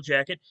was, yellow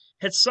jacket,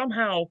 had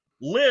somehow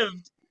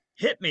lived,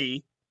 hit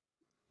me,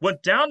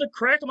 went down the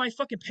crack of my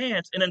fucking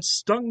pants, and then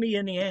stung me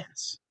in the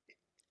ass.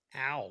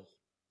 Ow.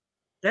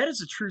 That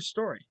is a true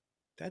story.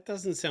 That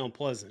doesn't sound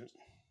pleasant.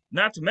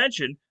 Not to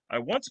mention, I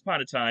once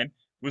upon a time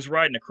was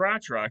riding a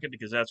crotch rocket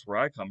because that's where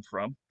I come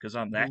from, because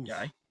I'm that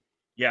guy.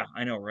 Yeah,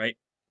 I know, right?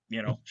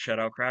 Shout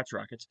out crotch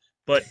rockets.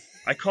 But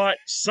I caught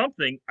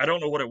something, I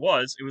don't know what it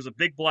was. It was a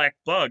big black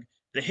bug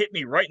that hit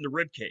me right in the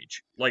rib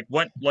cage. Like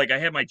I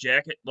had my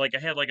jacket, like I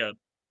had like a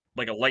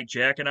light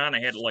jacket on.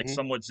 I had it like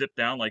somewhat zipped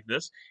down like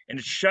this, and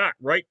it shot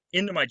right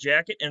into my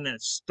jacket, and then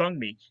it stung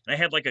me. And I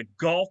had like a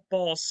golf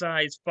ball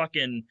size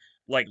fucking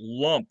like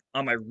lump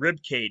on my rib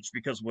cage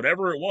because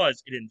whatever it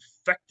was, it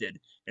infected,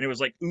 and it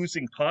was like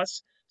oozing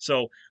pus.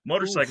 So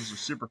motorcycles are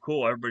super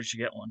cool. Everybody should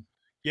get one.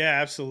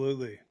 Yeah,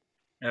 absolutely.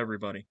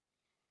 Everybody.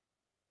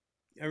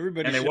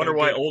 Everybody. And I wonder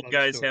why old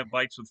guys have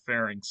bikes with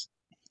fairings.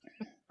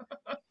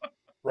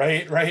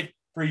 Right.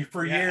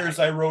 For years,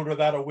 I rode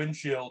without a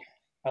windshield.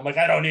 I'm like,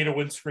 I don't need a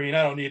windscreen.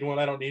 I don't need one.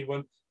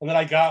 And then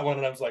I got one,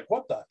 and I was like,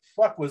 what the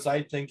fuck was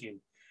I thinking?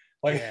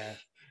 Like,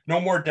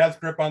 no more death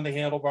grip on the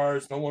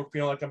handlebars. No more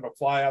feeling like I'm going to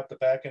fly out the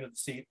back end of the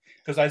seat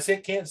because I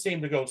can't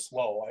seem to go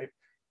slow.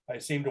 I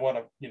seem to want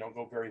to,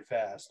 go very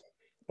fast.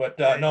 But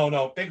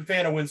no, big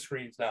fan of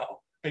windscreens now.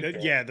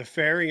 Yeah, the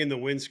fairing and the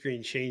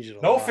windscreen change it a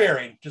lot. No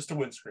fairing, just a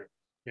windscreen.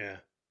 Yeah.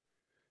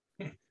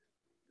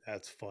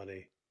 That's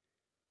funny.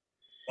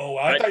 Oh,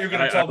 I thought you were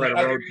going to tell the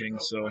road king,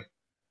 so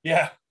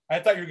yeah, I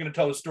thought you were going to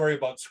tell a story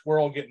about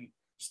squirrel getting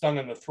stung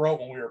in the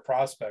throat when we were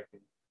prospecting.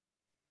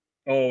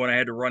 Oh, when I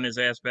had to run his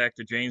ass back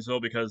to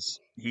Janesville because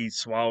he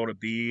swallowed a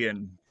bee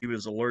and he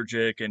was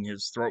allergic and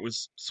his throat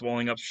was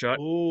swelling up shut.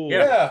 Ooh.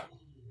 Yeah.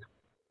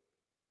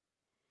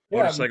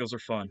 Motorcycles are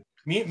fun.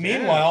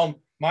 Meanwhile,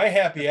 my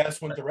happy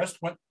ass went the rest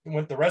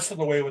of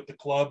the way with the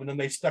club, and then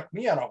they stuck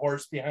me on a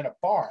horse behind a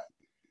bar.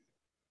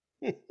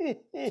 I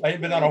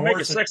had been on a horse.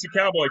 Make a sexy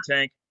cowboy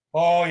tank.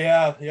 Oh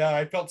yeah.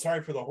 I felt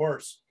sorry for the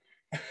horse.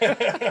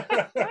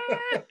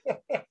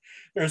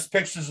 There's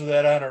pictures of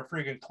that on our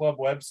freaking club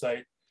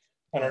website,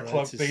 on our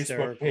club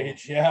Facebook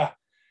page. Yeah,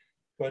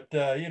 but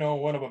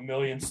one of a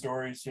million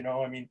stories.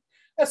 I mean,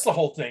 that's the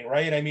whole thing,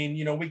 right? I mean,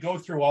 we go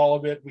through all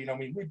of it.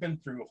 We've been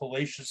through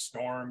hellacious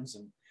storms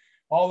and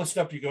all the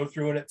stuff you go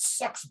through, and it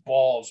sucks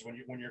balls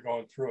when you're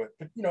going through it.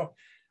 But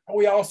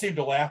we all seem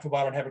to laugh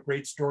about it and have a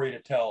great story to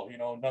tell.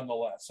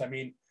 Nonetheless, I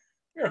mean,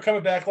 we were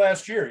coming back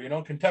last year.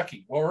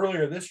 Kentucky. Well,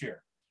 earlier this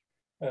year,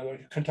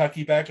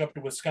 Kentucky back up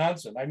to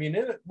Wisconsin. I mean,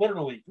 it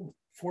literally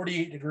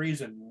 48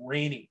 degrees and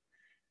rainy,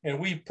 and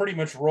we pretty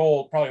much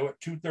rolled probably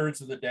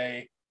 2/3 of the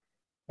day.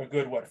 A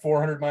good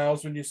 400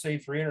 miles when you say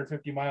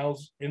 350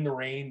 miles in the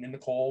rain, in the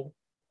cold.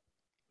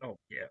 Oh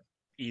yeah,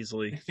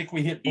 easily. I think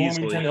we hit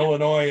Bloomington,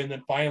 Illinois, and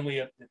then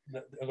finally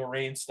the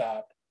rain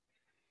stopped.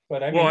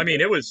 But I mean,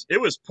 it was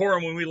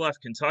pouring when we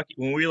left Kentucky.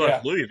 When we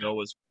left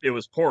Louisville, it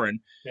was pouring.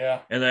 Yeah,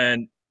 and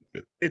then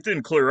it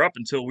didn't clear up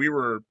until we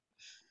were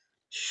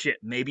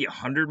maybe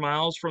 100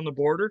 miles from the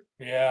border.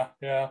 Yeah,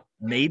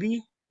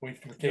 maybe.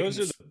 Those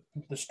are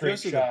the straight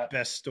those are shot. the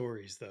best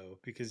stories though,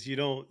 because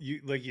you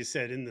like you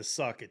said, in the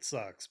suck it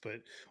sucks,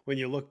 but when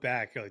you look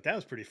back, you're like, that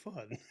was pretty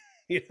fun.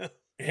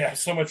 Yeah,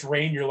 so much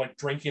rain, you're like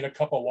drinking a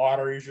cup of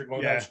water as you're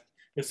going down.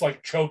 It's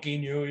like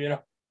choking you.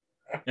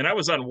 And I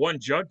was on one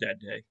jug that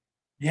day.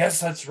 Yes,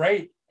 that's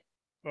right.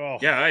 Oh,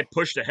 Yeah, I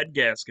pushed a head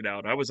gasket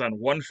out. I was on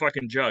one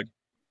fucking jug.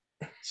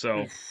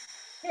 So,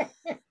 and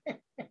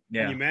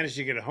yeah, you managed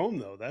to get it home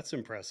though. That's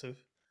impressive.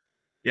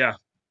 yeah,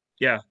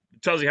 yeah.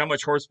 It tells you how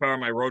much horsepower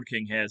my Road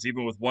King has.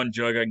 Even with one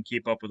jug, I can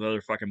keep up with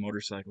other fucking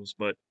motorcycles.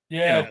 But you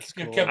know, That's it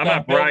cool. kept I'm on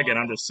not building. bragging.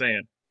 I'm just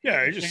saying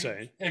Yeah, you're just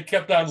saying. It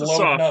kept on it's a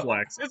loading soft up.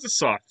 flex. It's a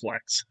soft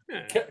flex.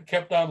 Yeah.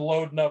 Kept on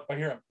loading up. I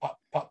hear him pop,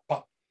 pop,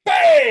 pop,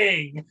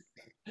 bang,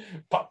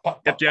 pop,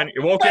 pop, Kept pop, you on. pop,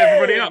 It woke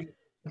everybody up. bang.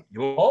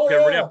 You woke Oh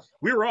everybody yeah. up.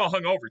 We were all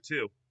hungover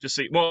too. Just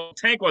see, well,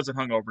 Tank wasn't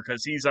hungover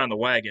because he's on the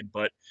wagon,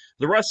 but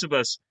the rest of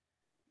us,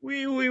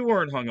 we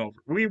weren't hungover.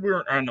 We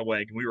weren't on the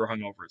wagon. We were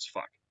hungover as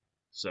fuck.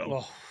 So,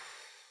 Well,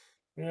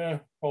 Yeah.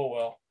 Oh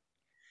well.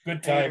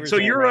 Good hangovers times. so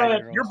on wagon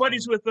are you're always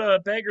buddies fun.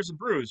 with Baggers and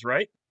Brews,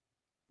 right?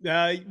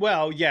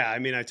 Well, yeah. I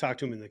mean, I talked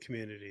to them in the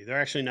community.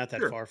 They're actually not that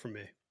Sure. far from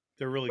me.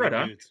 They're really Right good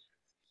on. dudes.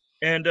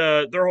 And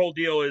their whole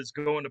deal is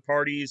going to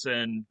parties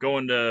and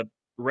going to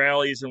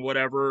rallies and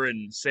whatever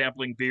and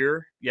sampling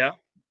beer. Yeah.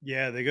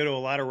 Yeah, they go to a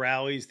lot of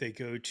rallies. They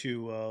go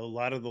to a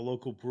lot of the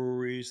local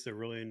breweries. They're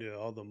really into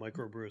all the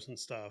microbrews and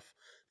stuff.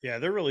 Yeah,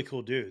 they're really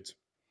cool dudes.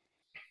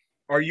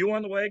 Are you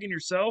on the wagon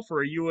yourself,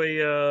 or are you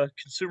a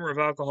consumer of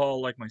alcohol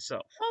like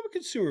myself? I'm a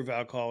consumer of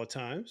alcohol at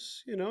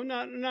times. You know,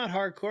 not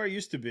hardcore. I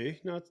used to be,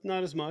 not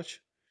as much.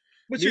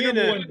 What's your Me and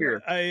number one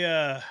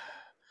beer?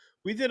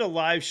 we did a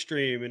live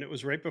stream, and it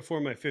was right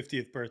before my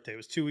 50th birthday. It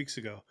was 2 weeks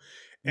ago,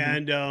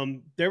 Mhm.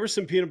 and there was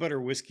some peanut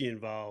butter whiskey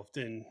involved,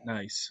 and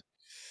Nice.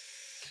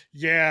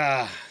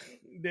 yeah,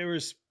 there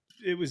was.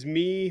 It was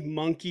me,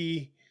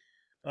 Monkey,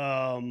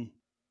 um,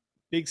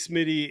 Big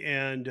Smitty,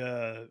 and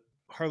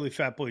Harley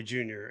Fatboy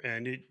Jr.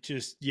 And it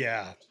just,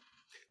 yeah,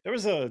 there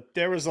was a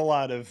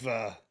lot of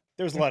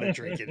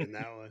drinking in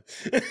that one.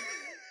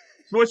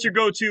 So what's your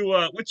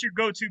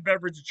go-to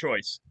beverage of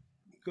choice?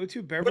 Go to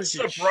What's beverage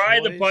of the Bry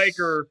the choice.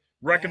 Biker Yeah,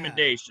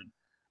 recommendation?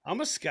 I'm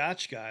a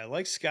Scotch guy. I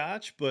like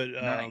Scotch, but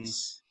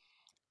Nice.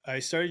 I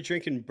started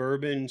drinking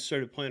bourbon.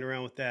 Started playing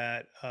around with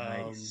that.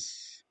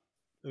 Nice.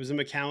 I was a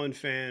Macallan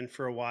fan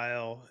for a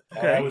while. Oh,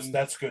 Okay.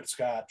 that's good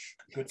Scotch.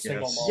 Good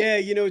single Yes. malt. Yeah,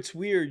 it's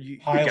weird. You We you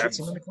got drink Highlands.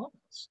 some in the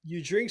comments.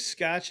 you drink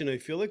Scotch, and I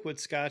feel like with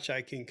Scotch,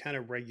 I can kind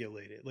of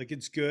regulate it. Like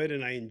it's good,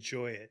 and I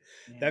enjoy it.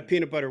 That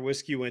peanut butter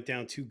whiskey went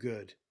down too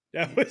good.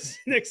 That was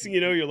next thing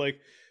you know, you're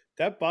like,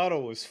 that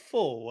bottle was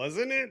full,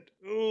 wasn't it?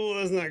 Oh,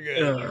 that's not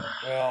good. Ugh.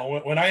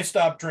 Well, when I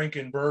stopped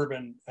drinking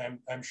bourbon,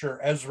 I'm sure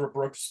Ezra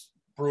Brooks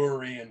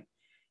Brewery and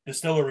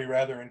Distillery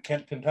rather in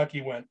Kent,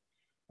 Kentucky went,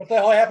 what the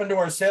hell happened to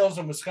our sales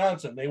in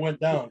Wisconsin? They went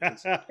down.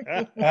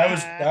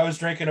 I was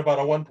drinking about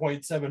a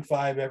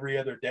 1.75 every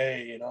other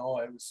day. You know,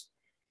 I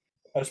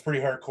was pretty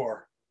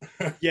hardcore.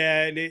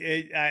 Yeah,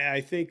 and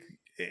I think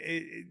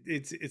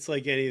it's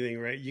like anything,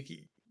 right?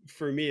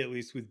 For me at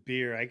least with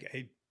beer,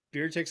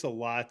 beer takes a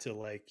lot to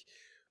like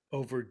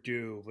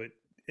overdo, but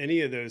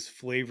any of those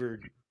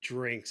flavored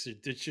drinks,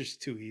 it's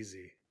just too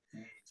easy.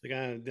 It's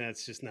like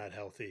that's just not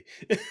healthy.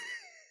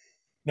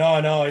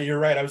 No, you're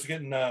right. I was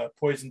getting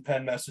poison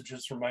pen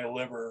messages from my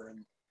liver,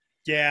 and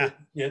Yeah,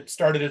 it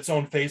started its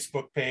own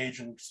Facebook page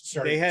and they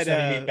started had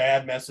sending me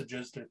bad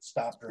messages to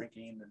stop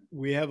drinking. And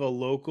we have a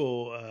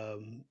local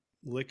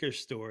liquor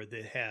store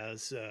that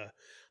has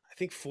I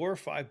think 4 or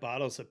 5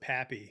 bottles of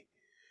Pappy,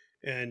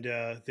 and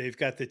they've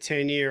got the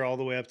 10 year all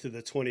the way up to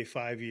the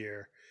 25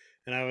 year.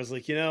 And I was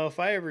like, if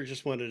I ever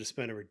just wanted to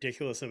spend a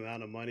ridiculous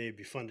amount of money, it'd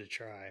be fun to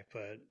try.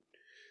 But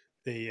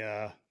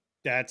the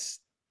that's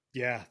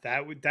yeah,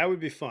 that would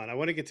be fun. I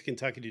want to get to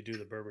Kentucky to do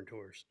the bourbon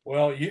tours.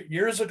 well,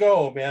 years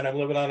ago, man, I'm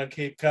living out on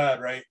Cape Cod,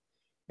 right?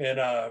 And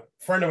a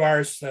friend of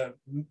ours,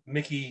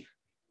 Mickey,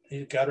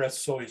 God rest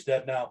his soul, he's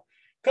dead now,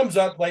 comes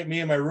up like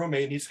me and my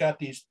roommate, and he's got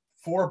these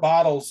 4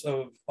 bottles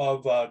of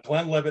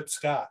Glenlivet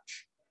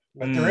Scotch,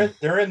 but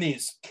they're in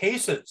these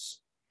cases,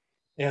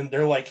 and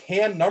they're like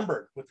hand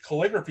numbered with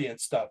calligraphy and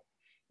stuff.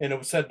 And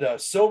it said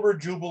Silver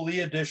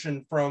Jubilee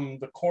edition from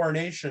the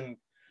coronation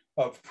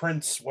of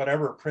Prince,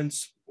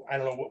 I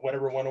don't know,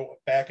 whatever one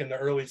back in the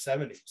early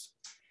 70s.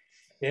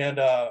 And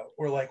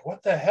we're like,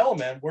 what the hell,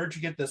 man? Where'd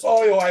you get this?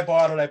 Oh, I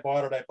bought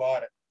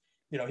it.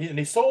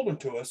 He sold them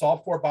to us,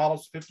 all 4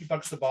 bottles,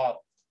 $50 a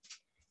bottle.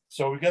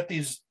 So we got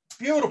these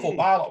beautiful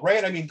bottle,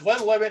 right? I mean,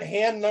 Glenlivet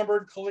hand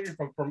numbered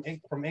calligraphy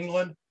from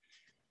England.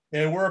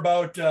 And we're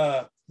about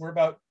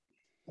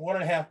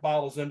 1.5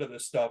 bottles into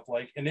this stuff,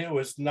 and it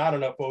was not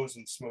enough O's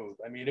and smooth.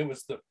 I mean, it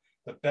was the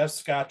best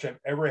Scotch I've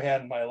ever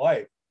had in my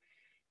life.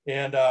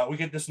 And we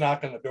get this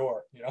knock on the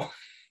door,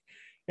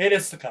 and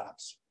it's the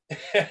cops.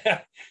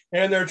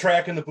 And they're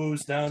tracking the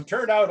booze down.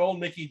 Turned out old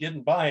Mickey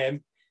didn't buy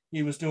him.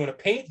 He was doing a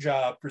paint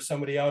job for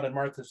somebody out in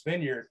Martha's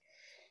Vineyard,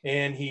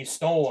 and he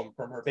stole them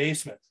from her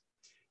basement.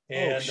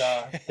 And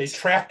they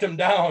tracked him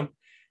down,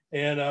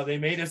 and they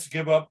made us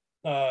give up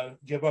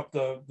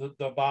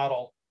the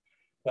bottle,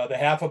 the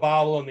half a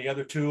bottle and the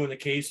other 2 in the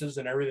cases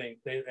and everything.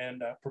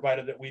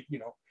 Provided that we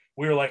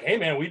were like, hey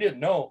man, we didn't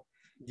know.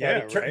 Yeah,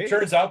 it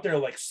turns out they're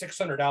like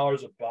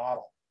 $600 a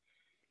bottle,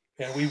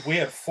 and we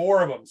had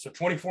 4 of them, so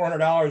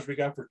 $2,400 we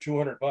got for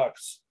 $200.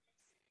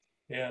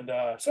 And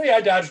so yeah,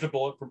 I dodged a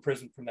bullet from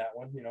prison from that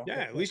one. You know.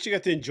 Yeah, at least you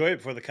got to enjoy it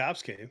before the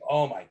cops came.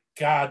 Oh my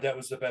God, that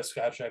was the best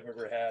scotch I've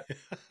ever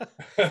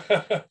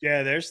had.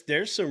 Yeah,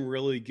 there's some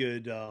really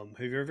good. Have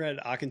you ever had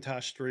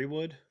Akintosh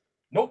 3-wood?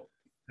 Nope.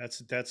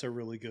 That's a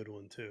really good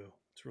one too.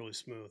 It's really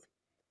smooth.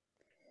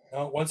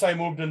 Once I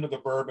moved into the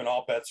bourbon,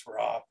 all bets were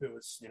off. It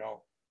was,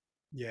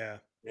 Yeah.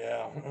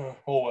 yeah.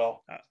 Oh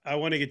well. I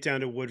want to get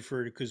down to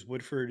Woodford because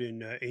Woodford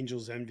and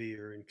Angel's Envy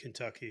are in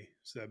Kentucky,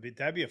 so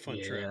that'd be a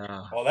fun trip.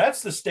 Well,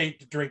 that's the state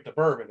to drink the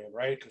bourbon in,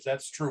 right? Because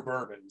that's true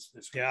bourbon.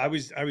 Yeah, I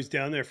was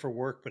down there for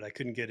work, but I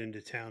couldn't get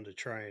into town to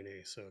try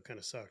any, so it kind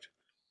of sucked.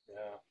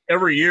 Yeah.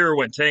 Every year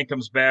when Tank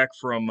comes back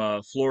from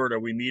Florida,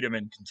 we meet him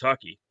in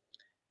Kentucky,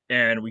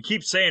 and we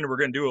keep saying we're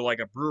going to do like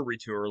a brewery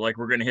tour, like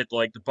we're going to hit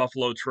like the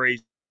Buffalo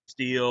Trace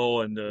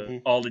deal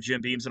and all the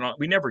Jim Beams and all.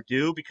 We never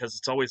do because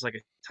it's always like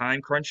a time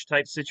crunch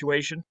type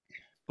situation.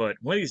 But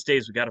one of these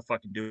days we got to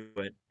fucking do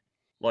it.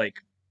 Like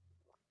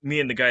me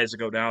and the guys that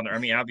go down there. I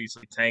mean,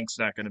 obviously Tank's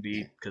not going to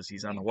be because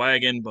he's on the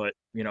wagon, but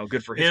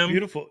good for him.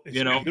 Beautiful.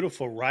 It's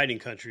beautiful riding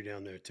country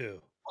down there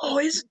too. Oh,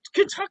 is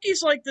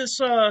Kentucky's like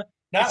this? Not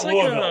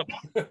Louisville.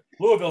 Like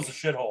Louisville's a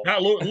shithole.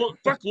 Not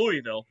fuck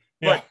Louisville.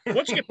 But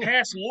once you get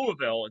past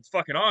Louisville, it's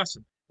fucking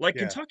awesome. Like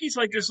Kentucky's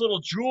like this little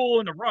jewel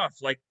in the rough.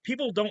 Like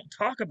people don't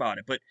talk about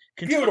it, but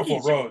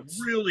Kentucky's a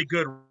really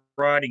good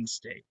riding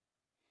state.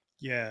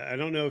 Yeah, I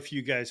don't know if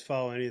you guys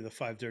follow any of the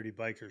Five Dirty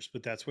Bikers,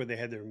 but that's where they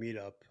had their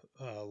meetup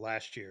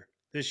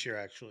this year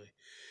actually.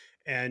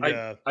 And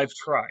I've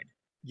tried.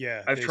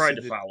 Yeah, I've tried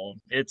to follow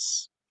them.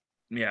 It's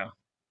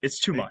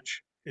too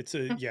much. It's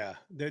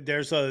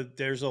there's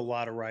a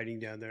lot of riding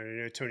down there.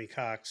 I know Tony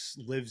Cox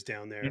lives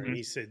down there, and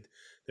he said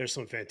there's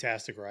some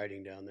fantastic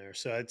riding down there.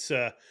 So it's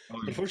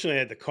unfortunately I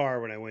had the car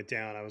when I went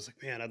down. I was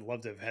like, man, I'd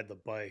love to have had the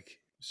bike.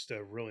 Just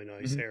a really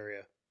nice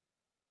area.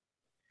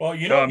 Well,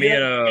 you know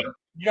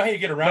how you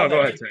get around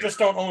that. You just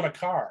don't own a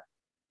car.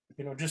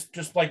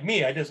 Just like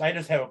me, I just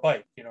have a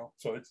bike.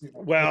 So it's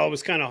well, it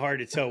was kind of hard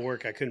to tell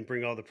work. I couldn't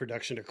bring all the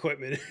production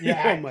equipment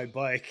on my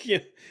bike. Yeah.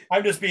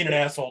 I'm just being an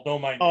asshole.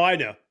 Don't mind. Oh, I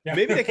know. Yeah.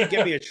 Maybe they could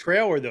get me a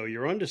trailer though.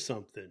 You're onto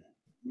something.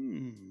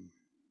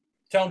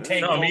 Tell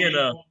Tank. No, me and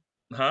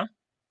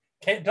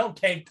Don't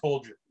Tank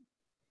told you.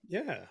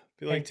 Yeah,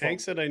 be like Tank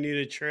said I need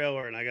a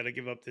trailer and I got to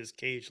give up this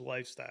cage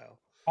lifestyle.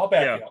 I'll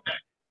back you up.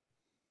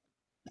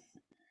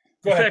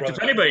 In fact,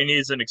 if anybody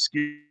needs an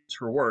excuse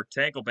for work,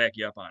 Tank will back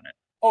you up on it.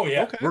 Oh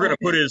yeah. Okay. We're gonna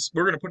put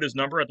his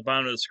number at the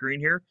bottom of the screen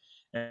here,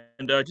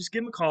 and just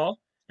give him a call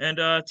and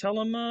tell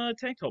him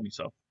Tank told me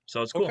so.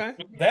 So it's cool. Okay.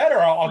 That or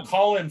I'll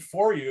call in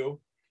for you,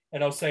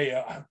 and I'll say,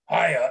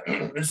 "Hi,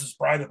 this is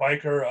Bry the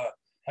Biker.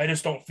 I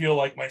just don't feel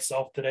like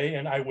myself today,"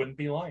 and I wouldn't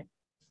be lying.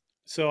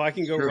 So I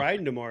can go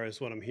riding tomorrow,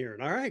 is what I'm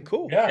hearing. All right,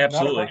 cool. Yeah,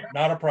 absolutely,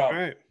 not a problem.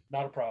 All right,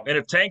 not a problem. And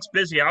if Tank's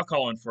busy, I'll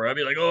call in for it. I'll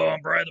be like, "Oh,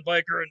 I'm Bry the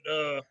Biker,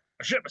 and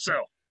I shit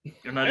myself."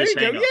 And I just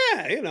hang up.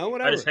 Yeah,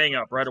 whatever. I just hang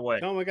up right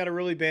away. Tell him I got a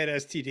really bad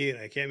STD and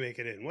I can't make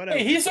it in. Whatever.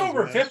 Hey, he's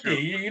over 50.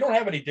 You don't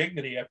have any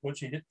dignity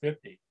once you hit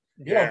 50.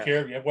 You don't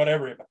care.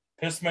 Whatever. If I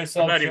piss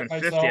myself, I'm not even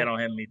 50. I don't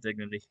have any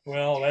dignity.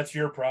 Well, that's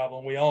your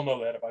problem. We all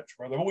know that about your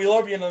brother, but we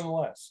love you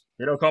nonetheless.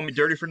 They don't call me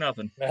dirty for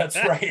nothing. That's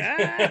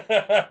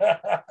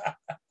right.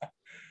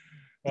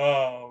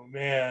 Oh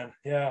man,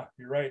 yeah,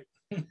 you're right.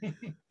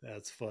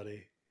 That's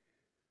funny.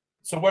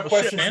 So, what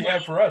questions do you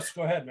have for us?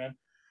 Go ahead, man.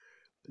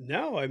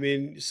 No, I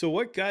mean, so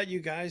what got you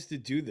guys to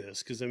do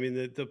this? Because I mean,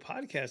 the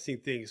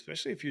podcasting thing,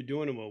 especially if you're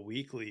doing them a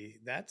weekly,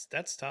 that's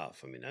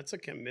tough. I mean, that's a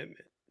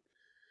commitment.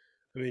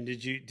 I mean,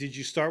 did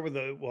you start with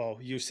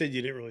you said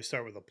you didn't really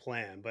start with a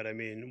plan, but I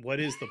mean, what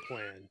is the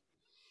plan?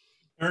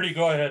 Dirty,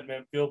 go ahead,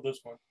 man. Field this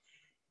one.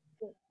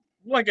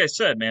 Like I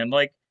said, man,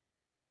 like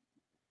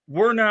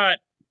we're not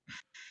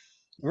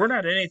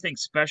anything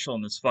special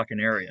in this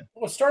fucking area.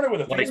 Well, it started with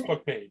a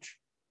Facebook page.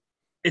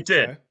 It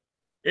did.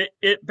 Okay.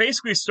 It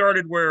basically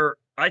started where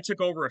I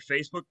took over a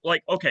Facebook.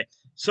 Like, okay,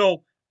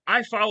 so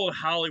I followed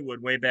Hollywood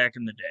way back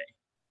in the day,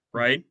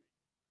 right?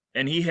 Mm-hmm.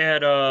 And he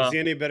had is he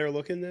any better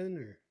looking then,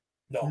 or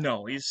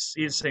no? He's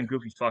the same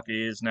goofy fuck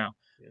he is now.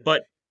 Yeah.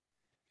 But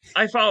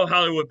I followed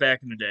Hollywood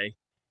back in the day,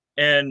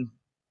 and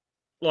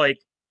like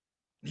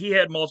he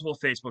had multiple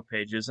Facebook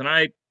pages, and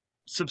I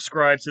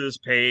subscribed to this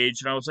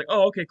page, and I was like,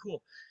 oh, okay,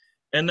 cool.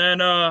 And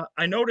then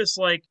I noticed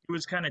like it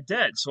was kind of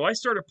dead. So I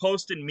started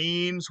posting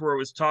memes where it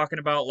was talking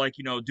about like,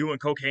 doing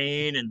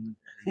cocaine and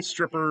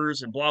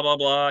strippers and blah, blah,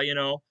 blah,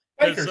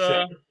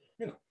 Whatever.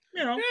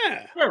 Yeah, I'm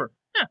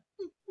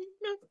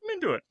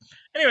into it.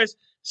 Anyways,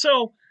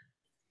 so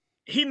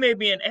he made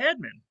me an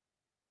admin,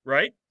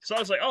 right? So I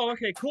was like, oh,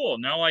 okay, cool.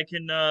 Now I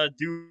can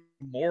do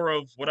more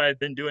of what I've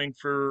been doing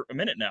for a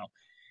minute now.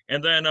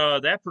 And then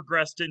that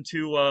progressed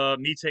into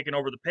me taking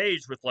over the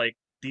page with like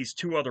these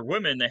two other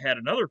women that had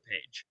another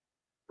page.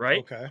 Right.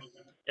 Okay.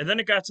 And then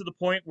it got to the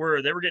point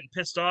where they were getting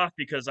pissed off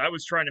because I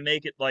was trying to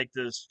make it like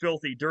this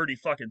filthy, dirty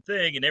fucking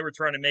thing, and they were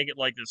trying to make it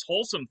like this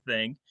wholesome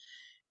thing.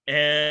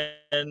 And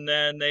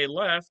then they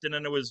left, and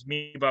then it was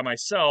me by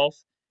myself,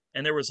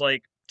 and there was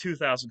like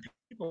 2,000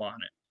 people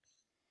on it.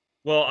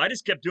 Well, I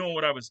just kept doing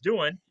what I was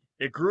doing.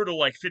 It grew to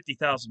like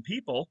 50,000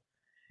 people,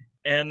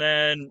 And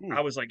then Hmm.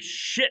 I was like,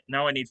 shit,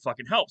 now I need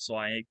fucking help. So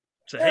I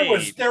said,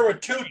 hey, there were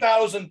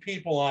 2,000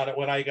 people on it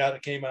when I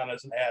came on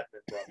as an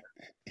admin,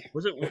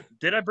 brother.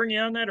 did I bring you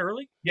on that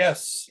early?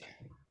 Yes.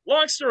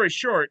 Long story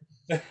short,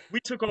 we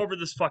took over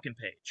this fucking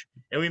page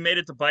and we made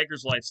it the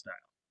biker's lifestyle,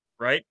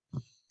 right?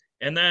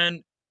 And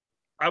then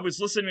I was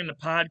listening to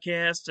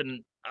podcasts,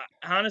 and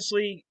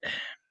honestly,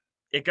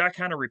 it got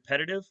kind of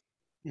repetitive.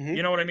 You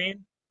Mm-hmm. know what I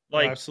mean? Oh,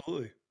 Like,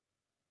 absolutely.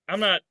 I'm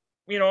not,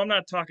 I'm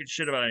not talking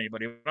shit about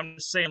anybody. I'm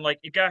just saying, like,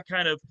 it got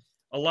kind of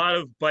a lot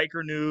of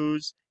biker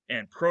news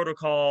and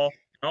protocol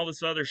and all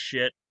this other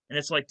shit. And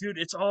it's like, dude,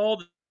 it's all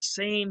the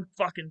same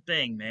fucking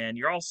thing, man.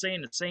 You're all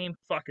saying the same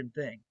fucking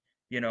thing,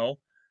 you know?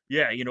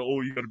 Yeah,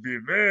 oh, you gotta be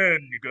a man,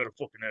 you gotta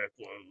fucking act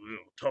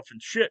tough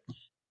and shit.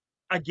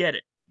 I get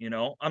it,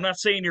 I'm not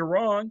saying you're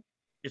wrong.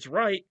 It's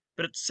right.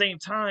 But at the same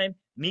time,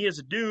 me as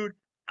a dude,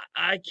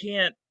 I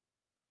can't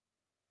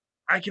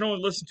I can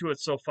only listen to it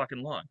so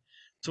fucking long.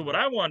 So what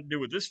I want to do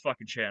with this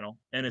fucking channel,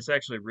 and it's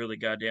actually really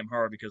goddamn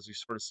hard because we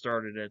sort of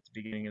started at the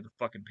beginning of the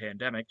fucking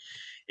pandemic,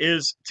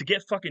 is to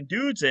get fucking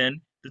dudes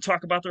in to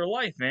talk about their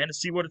life, man, to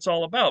see what it's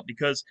all about.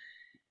 Because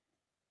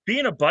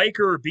being a biker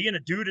or being a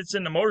dude that's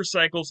into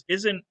motorcycles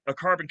isn't a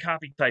carbon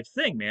copy type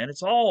thing, man.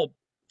 It's all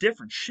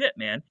different shit,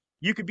 man.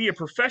 You could be a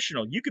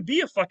professional. You could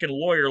be a fucking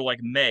lawyer like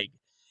Meg,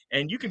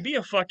 and you could be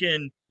a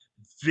fucking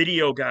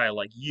video guy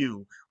like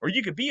you, or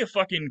you could be a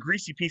fucking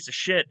greasy piece of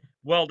shit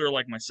welder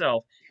like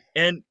myself,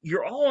 and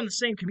you're all in the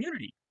same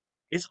community.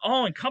 It's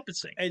all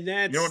encompassing. And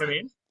You know what I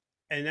mean?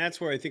 that's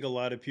where I think a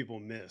lot of people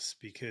miss,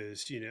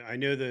 because I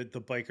know that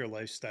the biker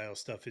lifestyle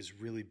stuff is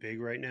really big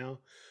right now,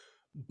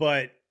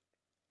 but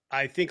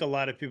I think a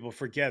lot of people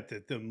forget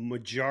that the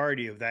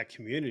majority of that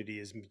community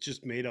is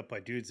just made up by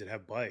dudes that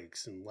have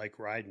bikes and like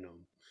riding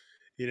them,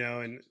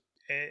 and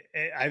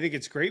I think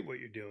it's great what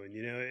you're doing.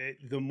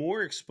 The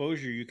more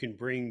exposure you can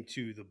bring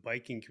to the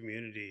biking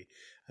community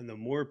and the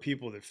more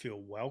people that feel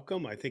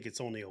welcome, I think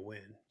it's only a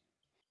win.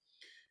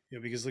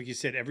 Because like you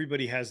said,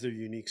 everybody has their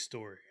unique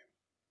story.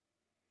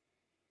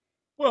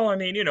 Well, I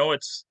mean,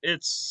 it's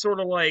sort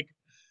of like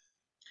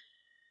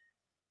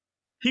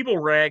people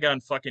rag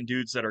on fucking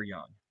dudes that are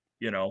young.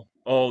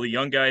 Oh, the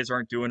young guys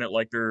aren't doing it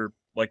like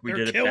we They're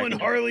did it back killing in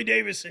the Harley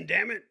Davidson,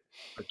 damn it.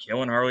 They're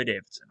killing Harley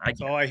Davidson. I That's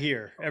get all it. I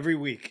hear every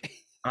week.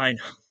 I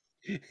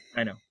know.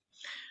 I know.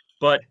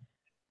 But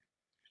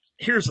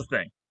here's the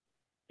thing.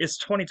 It's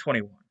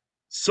 2021.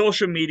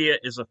 Social media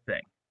is a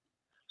thing.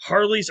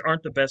 Harleys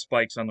aren't the best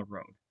bikes on the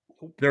road.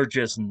 Nope. They're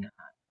just not.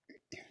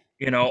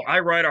 I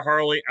ride a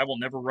Harley. I will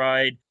never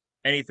ride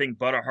anything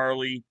but a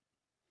Harley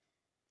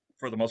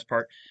for the most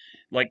part.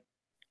 Like,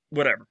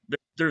 whatever.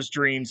 There's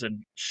dreams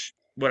and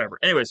whatever.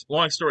 Anyways,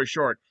 long story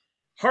short,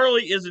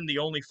 Harley isn't the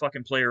only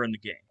fucking player in the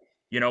game.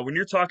 When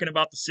you're talking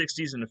about the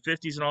 60s and the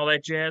 50s and all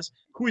that jazz,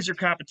 who is your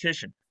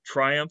competition?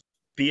 Triumph,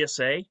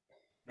 BSA?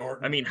 I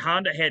Norton. mean,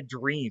 Honda had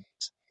dreams.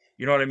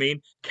 You know what I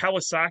mean?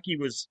 Kawasaki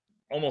was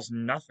almost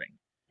nothing.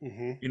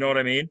 Mm-hmm. You know what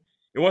I mean?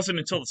 It wasn't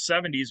until the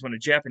 70s when the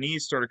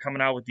Japanese started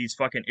coming out with these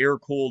fucking air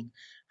cooled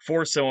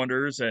four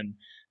cylinders and,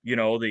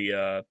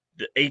 the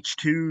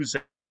H2s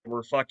that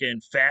were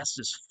fucking fast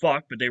as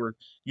fuck, but they were,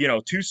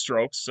 two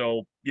strokes.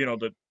 So,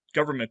 the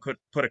government could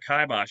put a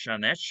kibosh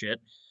on that shit.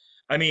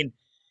 I mean,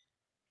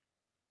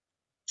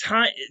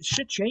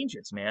 shit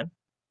changes, man.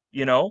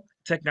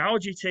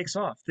 Technology takes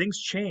off, things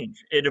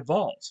change, it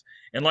evolves.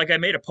 And like I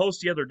made a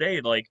post the other day,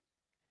 like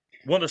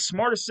one of the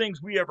smartest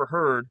things we ever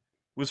heard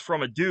was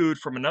from a dude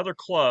from another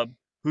club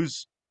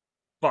who's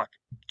fuck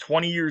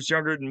 20 years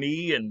younger than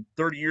me and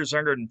 30 years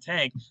younger than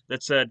Tank,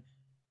 that said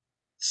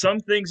some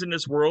things in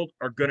this world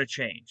are going to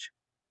change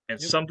and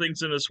Yep. some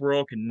things in this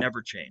world can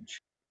never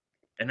change.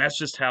 And that's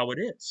just how it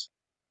is.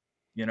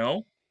 you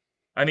know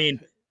I mean,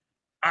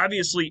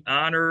 obviously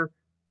honor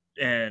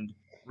and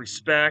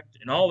respect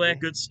and all that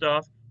Mm-hmm. good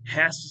stuff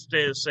has to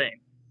stay the same.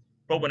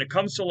 But when it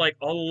comes to like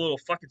all the little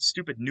fucking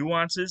stupid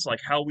nuances,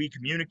 like how we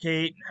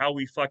communicate and how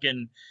we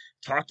fucking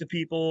talk to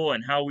people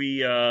and how we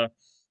go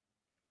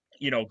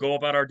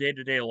about our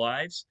day-to-day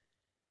lives,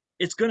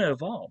 it's going to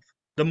evolve.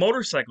 The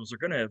motorcycles are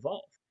going to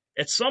evolve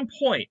at some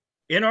point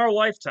in our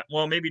lifetime.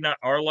 Well, maybe not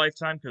our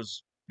lifetime,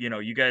 because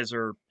you guys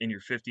are in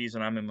your 50s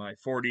and I'm in my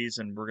 40s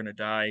and we're going to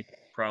die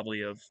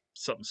probably of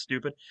something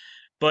stupid.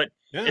 But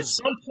Yeah. at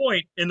some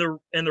point in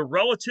the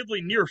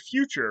relatively near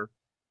future,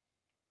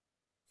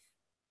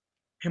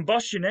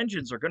 combustion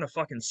engines are going to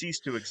fucking cease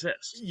to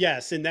exist.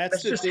 Yes, and that's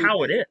That's the just thing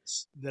how it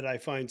is. that I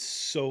find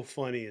so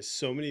funny is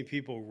so many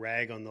people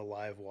rag on the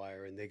live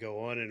wire and they go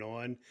on,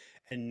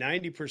 and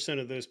 90%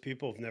 of those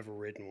people have never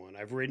ridden one.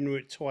 I've ridden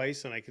it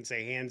twice and I can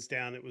say hands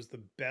down it was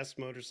the best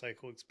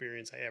motorcycle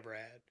experience I ever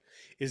had.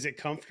 Is it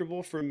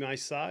comfortable for my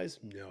size?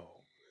 No.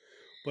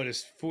 But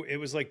it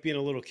was like being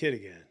a little kid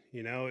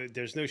again.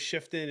 There's no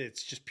shifting,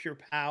 it's just pure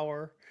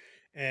power,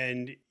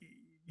 and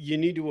you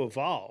need to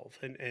evolve.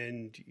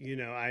 And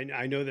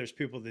I know there's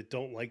people that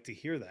don't like to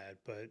hear that,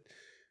 but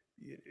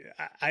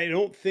I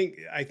don't think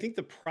I think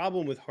the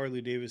problem with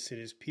Harley Davidson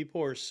is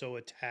people are so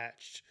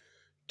attached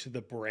to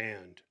the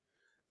brand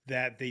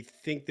that they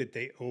think that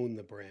they own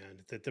the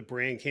brand, that the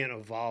brand can't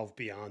evolve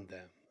beyond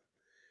them.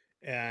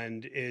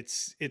 And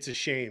it's a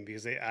shame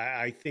because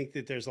I think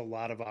that there's a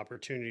lot of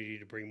opportunity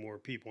to bring more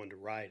people into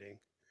riding.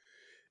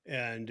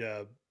 And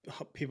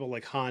people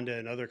like Honda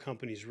and other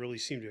companies really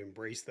seem to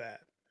embrace that,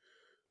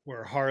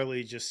 where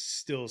Harley just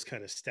still is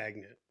kind of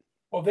stagnant.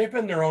 Well, they've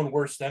been their own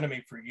worst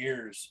enemy for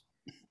years.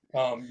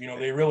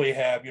 They really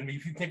have.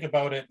 If you think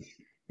about it,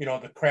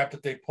 the crap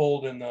that they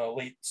pulled in the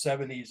late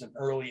 70s and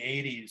early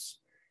 80s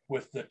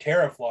with the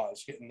tariff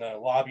laws, getting the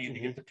lobbying to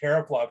get the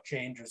tariff law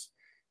changes.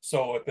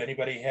 So if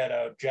anybody had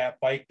a Jap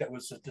bike that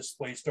was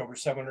displaced over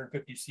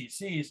 750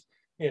 cc's,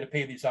 they had to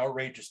pay these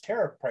outrageous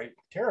tariff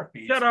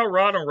fees. Shout out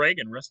Ronald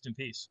Reagan, rest in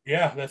peace.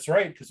 Yeah, that's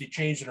right, because he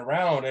changed it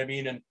around. I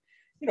mean, and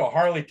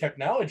Harley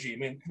technology. I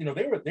mean,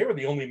 they were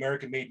the only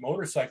American-made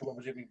motorcycle that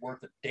was even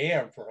worth a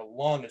damn for the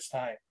longest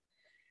time.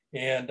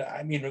 And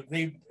I mean,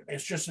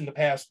 it's just in the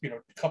past,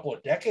 couple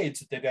of decades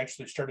that they've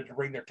actually started to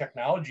bring their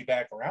technology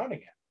back around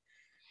again.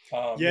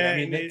 Yeah, I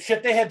mean,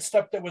 they had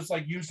stuff that was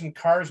like used in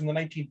cars in the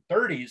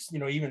 1930s,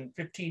 even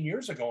 15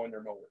 years ago in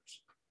their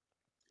motors.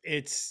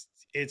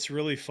 It's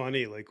really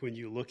funny, like when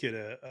you look at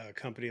a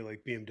company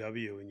like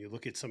BMW and you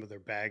look at some of their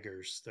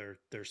baggers,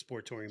 their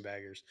sport touring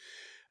baggers,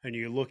 and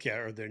you look at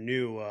or their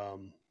new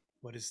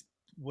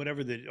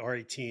whatever the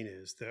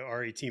R18 is, the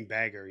R18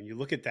 bagger, and you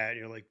look at that and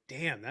you're like,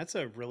 damn, that's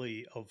a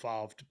really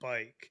evolved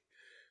bike.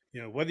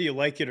 Whether you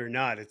like it or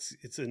not,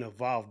 it's an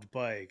evolved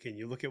bike. And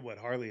you look at what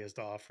Harley has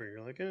to offer, and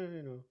you're like,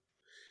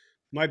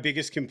 my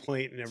biggest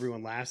complaint, and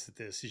everyone laughs at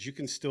this, is you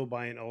can still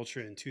buy an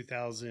Ultra in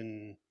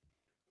 2000.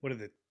 What are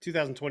the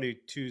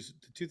 2022s?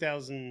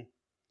 The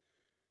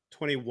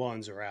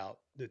 2021s are out.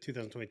 The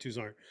 2022s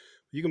aren't.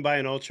 You can buy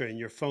an Ultra and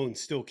your phone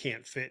still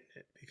can't fit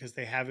in it because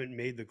they haven't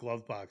made the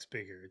glove box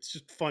bigger. It's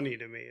just funny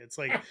to me. It's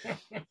like,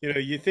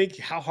 you think,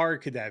 how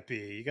hard could that be?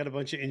 You got a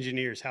bunch of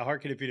engineers. How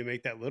hard could it be to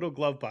make that little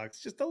glove box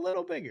just a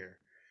little bigger?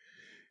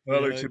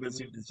 Well, they're too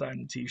busy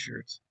designing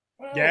T-shirts.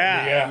 Well,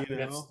 yeah,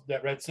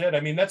 that's it. I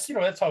mean,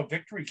 that's how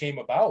Victory came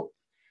about,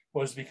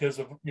 was because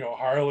of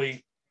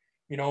Harley,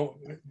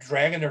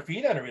 dragging their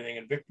feet on everything.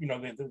 And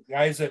the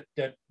guys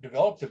that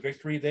developed the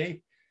Victory,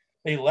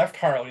 they left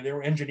Harley. They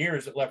were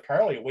engineers that left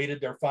Harley, waited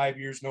their 5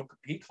 years no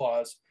compete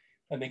clause,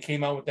 and they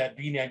came out with that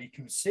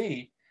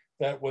V92C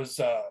that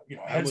was I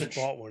almost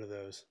bought one of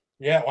those.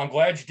 Yeah, well, I'm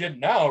glad you did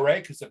now,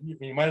 right? Because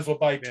you might as well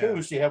buy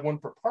two, so you have one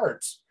for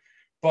parts.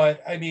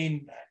 But I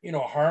mean,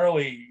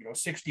 Harley,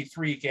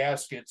 63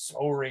 gaskets,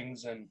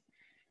 O-rings,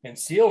 and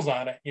seals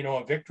on it.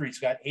 A Victory's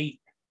got 8.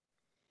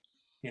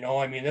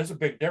 I mean, there's a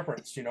big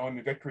difference. I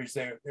mean, Victory's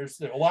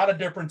there's a lot of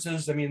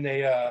differences. I mean,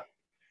 they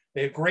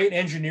have great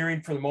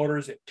engineering for the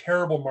motors,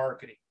 terrible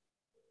marketing.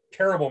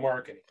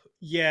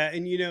 Yeah,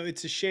 and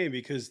it's a shame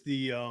because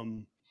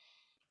the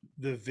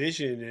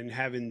vision and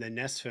having the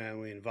Ness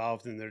family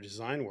involved in their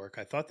design work,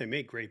 I thought they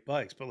made great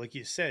bikes. But like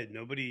you said,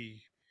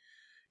 nobody,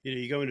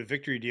 you go into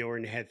Victory dealer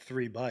and they had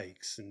 3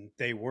 bikes, and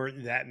they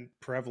weren't that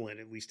prevalent,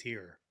 at least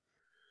here.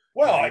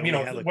 Well, I mean,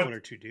 had like 1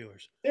 or 2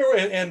 dealers. They were,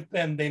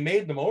 and they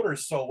made the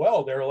motors so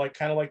well. They were like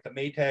kind of like the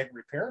Maytag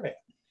repairman,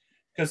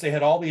 because they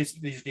had all these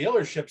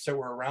dealerships that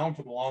were around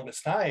for the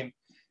longest time,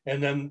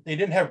 and then they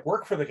didn't have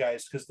work for the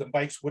guys because the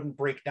bikes wouldn't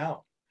break down.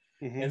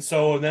 And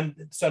so then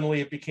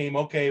suddenly it became,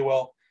 okay,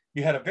 well,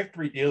 you had a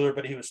Victory dealer,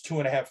 but he was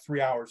 2.5, 3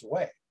 hours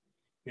away,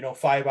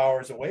 5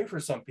 hours away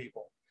for some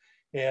people,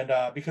 and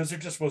because there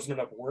just wasn't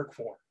enough work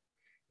for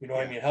him.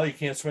 I mean, hell, you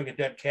can't swing a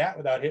dead cat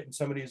without hitting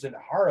somebody who's into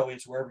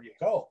Harleys wherever you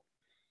go.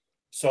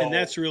 So, and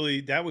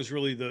that was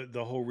really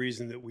the whole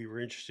reason that we were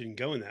interested in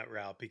going that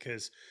route,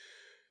 because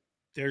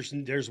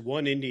there's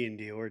one Indian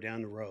dealer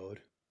down the road.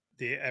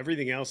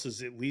 Everything else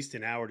is at least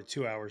an hour to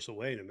 2 hours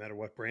away, no matter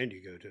what brand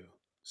you go to.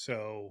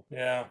 So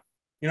yeah,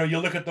 you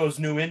look at those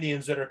new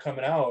Indians that are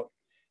coming out,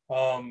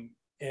 and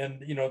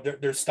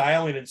their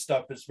styling and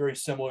stuff is very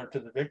similar to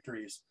the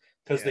Victories,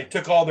 because they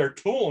took all their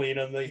tooling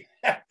and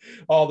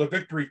all the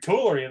Victory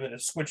toolery and then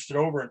switched it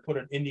over and put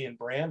an Indian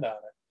brand on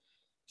it.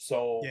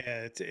 So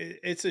yeah,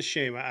 it's a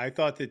shame. I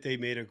thought that they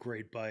made a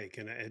great bike,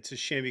 and it's a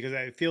shame because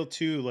I feel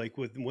too like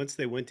once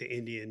they went to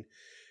Indian,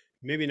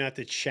 maybe not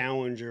the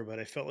Challenger, but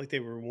I felt like they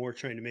were more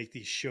trying to make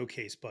these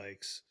showcase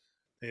bikes.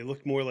 They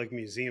looked more like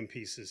museum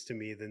pieces to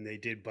me than they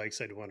did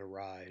bikes I'd want to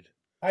ride.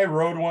 I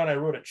rode one. I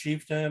rode a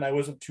Chieftain. I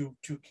wasn't too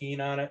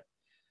keen on it.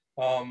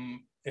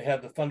 It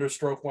had the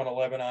Thunderstroke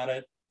 111 on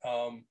it.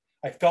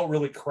 I felt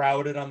really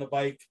crowded on the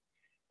bike.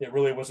 It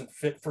really wasn't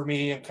fit for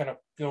me. I'm kind of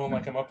feeling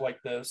like I'm up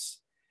like this.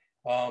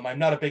 I'm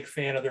not a big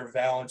fan of their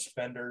Valence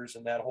fenders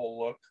and that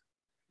whole look.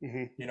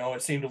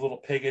 It seemed a little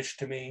piggish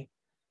to me,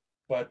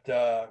 but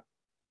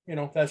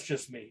that's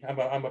just me.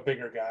 I'm a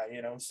bigger guy,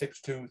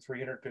 6'2",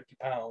 350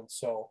 pounds.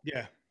 So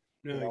yeah,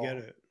 no, I get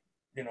it.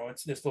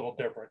 It's just a little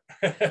different.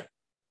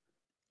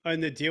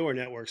 And the dealer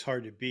network's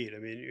hard to beat. I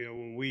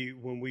mean,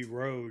 when we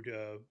rode,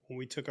 when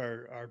we took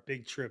our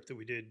big trip that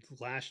we did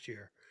last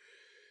year,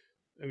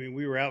 I mean,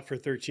 we were out for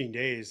 13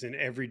 days, and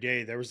every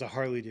day there was a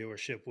Harley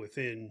dealership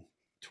within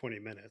 20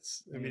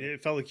 minutes. I mean,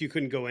 it felt like you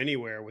couldn't go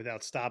anywhere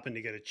without stopping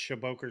to get a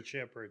Chaboker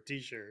chip or a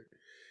T-shirt.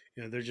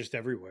 they're just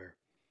everywhere.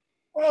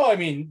 Well, I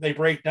mean, they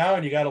break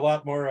down. You got a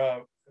lot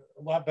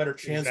better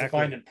chance of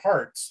finding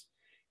parts.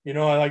 I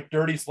like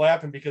Dirty's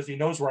laughing because he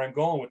knows where I'm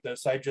going with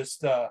this. I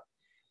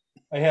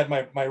had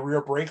my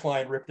rear brake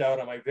line ripped out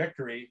on my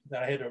Victory,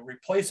 and I had to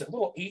replace it. A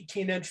little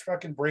 18-inch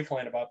fucking brake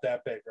line about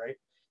that big, right?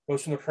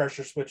 Goes from the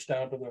pressure switch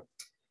down to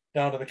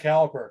the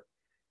caliper.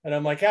 And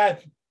I'm like, God,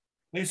 at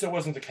least it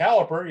wasn't the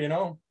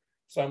caliper.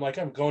 So I'm like,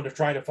 I'm going to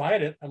try to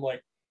find it. I'm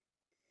like,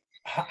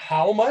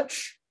 how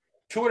much?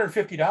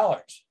 $250.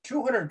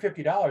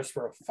 $250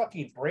 for a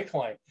fucking brake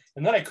line.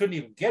 And then I couldn't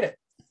even get it.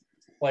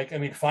 Like, I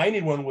mean,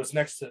 finding one was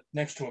next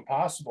to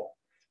impossible.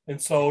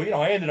 And so,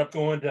 I ended up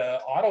going to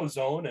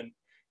AutoZone and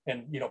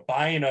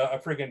buying a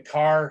friggin'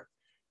 car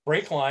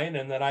brake line.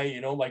 And then I,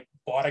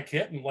 bought a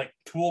kit and like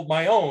tooled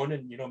my own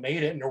and,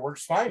 made it, and it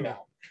works fine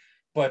now.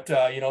 But,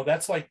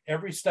 that's like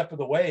every step of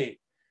the way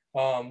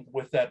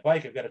with that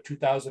bike. I've got a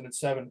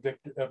 2007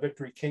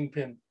 Victory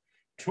Kingpin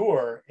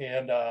Tour,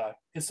 and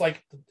it's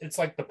like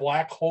the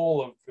black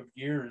hole of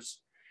years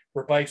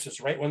for bikes. Just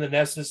right when the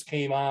Nessus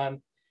came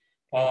on.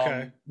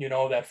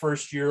 That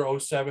first year,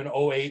 07,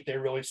 08, they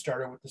really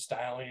started with the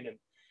styling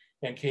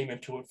and came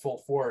into it full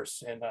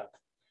force. And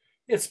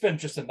it's been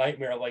just a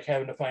nightmare, like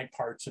having to find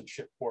parts and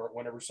ship for it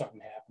whenever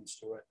something happens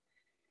to it.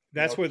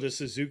 That's where the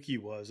Suzuki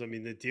was. I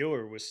mean, the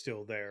dealer was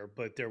still there,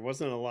 but there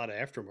wasn't a lot of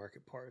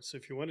aftermarket parts. So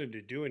if you wanted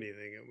to do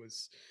anything,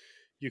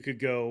 you could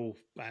go,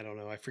 I don't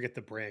know, I forget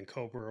the brand,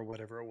 Cobra or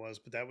whatever it was,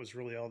 but that was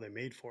really all they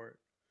made for it.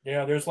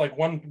 Yeah, there's like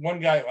one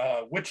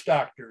guy, Witch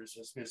Doctors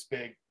is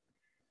big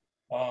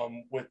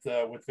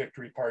with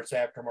Victory parts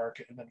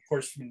aftermarket. And then of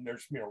course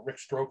there's Rick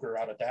Stroker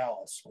out of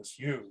Dallas was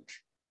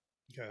huge.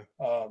 Okay.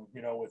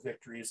 With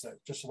Victories,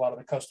 just a lot of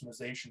the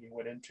customization he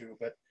went into.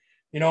 But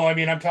I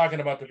mean, I'm talking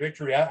about the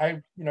Victory.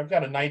 I've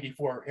got a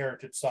 94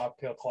 Heritage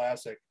Softail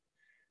Classic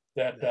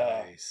that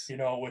nice.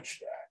 Which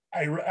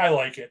I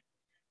like it.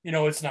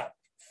 It's not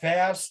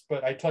fast,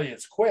 but I tell you,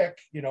 it's quick.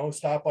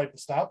 Stoplight to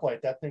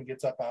stoplight, that thing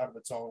gets up out of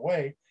its own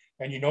way,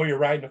 and you're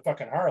riding a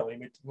fucking Harley.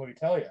 Let me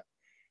tell you,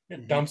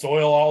 it dumps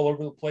oil all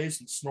over the place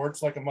and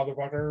snorts like a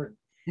motherfucker.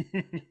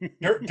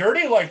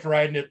 Dirty liked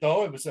riding it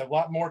though. It was a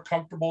lot more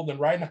comfortable than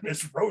riding on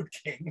his Road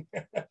King.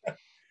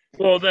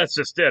 Well, that's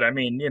just it. I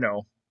mean,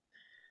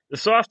 the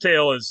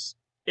Softail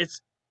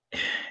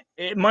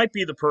it might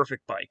be the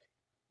perfect bike.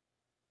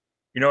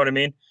 You know what I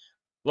mean?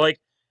 Like,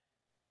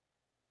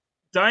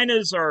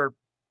 Dynas are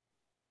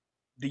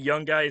the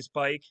young guy's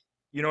bike.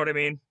 You know what I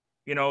mean?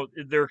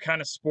 They're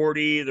kind of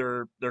sporty.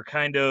 They're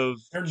kind of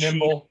They're cheap.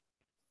 nimble.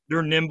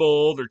 They're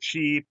nimble. They're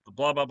cheap.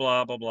 Blah blah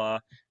blah blah blah.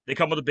 They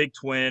come with a big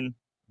twin.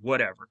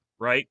 Whatever,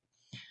 right?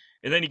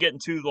 And then you get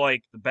into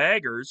like the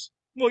baggers.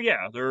 Well,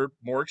 yeah, they're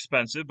more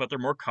expensive, but they're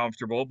more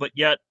comfortable. But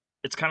yet,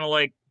 it's kind of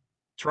like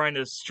trying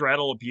to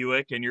straddle a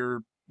Buick and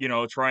you're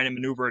trying to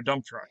maneuver a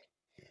dump truck.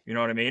 You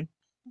know what I mean?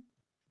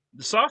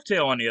 The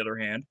Softail, on the other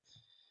hand,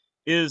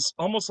 is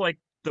almost like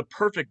the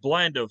perfect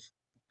blend of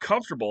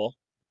comfortable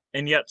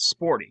and yet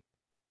sporty.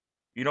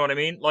 You know what I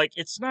mean? Like,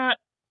 it's not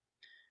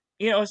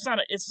a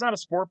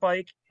sport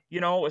bike.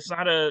 It's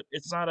not a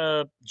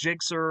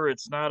Gixxer.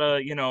 It's not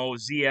a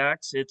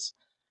ZX.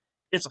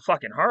 It's a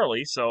fucking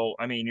Harley. So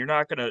I mean, you're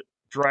not gonna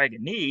drag a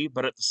knee,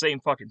 but at the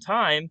same fucking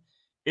time,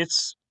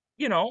 it's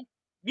you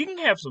can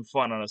have some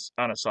fun on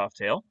a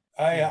Softail.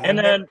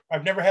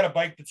 I've never had a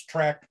bike that's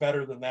tracked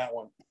better than that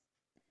one.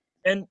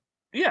 And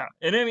yeah,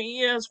 and I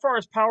mean, yeah, as far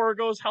as power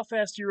goes, how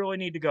fast do you really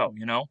need to go?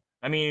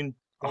 I mean,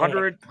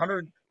 100,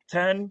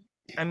 110.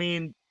 I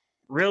mean,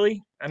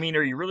 really? I mean,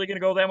 are you really going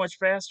to go that much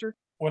faster?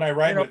 When I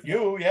ride with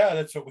you, yeah,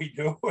 that's what we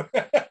do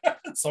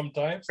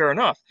sometimes. Fair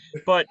enough.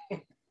 But,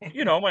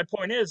 my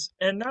point is,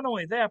 and not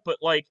only that, but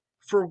like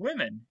for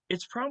women,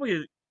 it's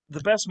probably the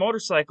best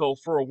motorcycle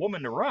for a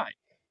woman to ride.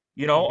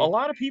 A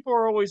lot of people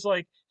are always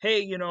like,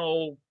 hey,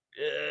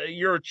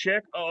 you're a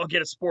chick. Oh,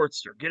 get a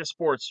Sportster. Get a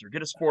Sportster.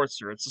 Get a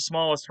Sportster. It's the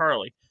smallest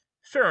Harley.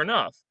 Fair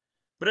enough.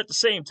 But at the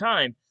same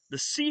time, the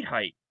seat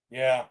height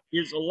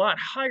is a lot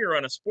higher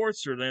on a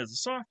Sportster than as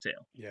a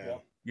Softail. Yeah.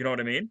 You know what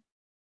I mean?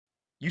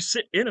 You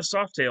sit in a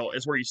Softail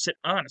is where you sit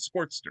on a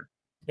Sportster.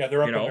 Yeah,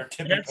 they're up in their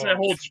tippy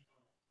toes.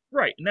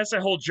 Right, and that's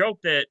that whole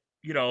joke that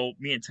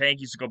me and Tank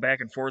used to go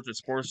back and forth that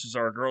Sportsters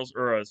are girls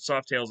or a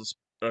Softail is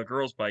a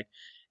girl's bike.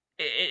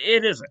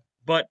 It isn't.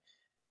 But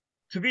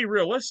to be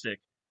realistic,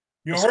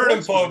 you heard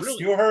him, folks.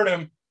 You heard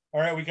him.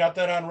 All right, we got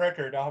that on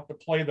record. I'll have to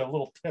play the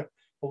little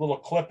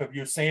clip of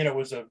you saying it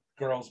was a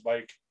girl's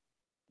bike.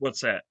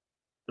 What's that?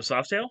 The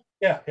Softail?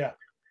 Yeah.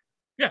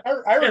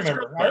 I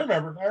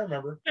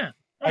remember. Yeah.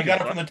 I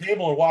got it from the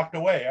table and walked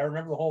away. I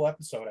remember the whole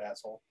episode,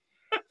 asshole.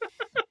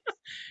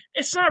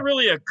 It's not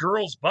really a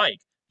girl's bike,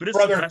 but it's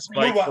the best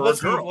bike for a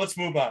girl. Let's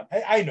move on.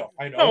 I know.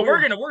 No, we're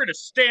gonna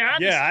stay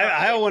on. Yeah,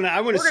 I want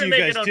to see you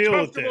guys deal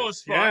with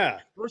this. Yeah,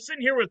 we're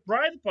sitting here with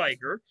Bry the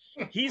Biker.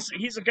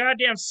 He's a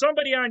goddamn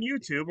somebody on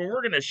YouTube, and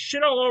we're gonna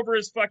shit all over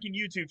his fucking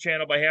YouTube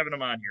channel by having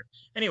him on here.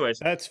 Anyways,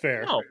 that's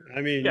fair. No,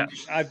 I mean,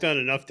 I've done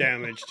enough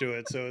damage to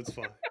it, so it's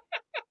fine.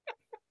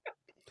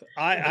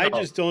 I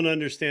just don't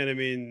understand. I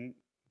mean,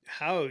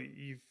 how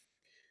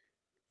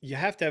You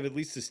have to have at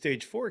least a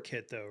stage 4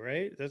 kit, though,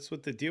 right? That's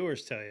what the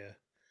dealers tell you.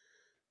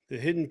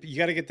 You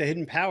got to get the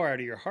hidden power out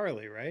of your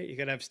Harley, right? You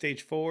got to have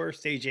stage 4,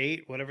 stage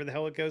 8, whatever the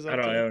hell it goes I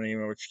up don't. I to. don't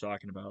even know what you're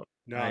talking about.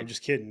 No, I'm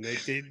just kidding.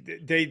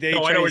 They No,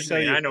 I try know to what you sell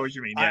mean. you. I know what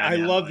you mean. I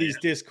Yeah. love these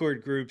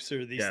Discord groups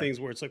or these Yeah. things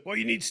where it's like, well,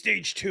 you need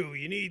stage 2.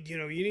 You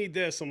need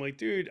this. I'm like,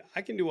 dude,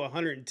 I can do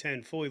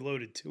 110 fully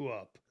loaded 2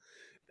 up.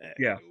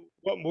 Yeah.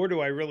 What more do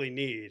I really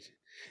need?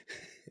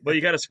 But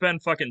you got to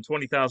spend fucking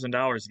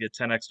 $20,000 to get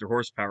 10 extra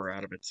horsepower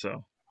out of it.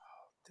 So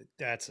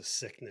That's a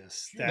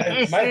sickness.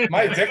 My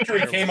That's victory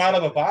terrible came out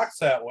of the sickness. box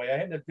that way. I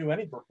hadn't to do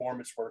any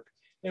performance work.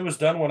 It was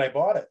done when I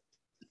bought it.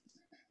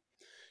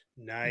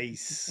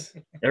 Nice.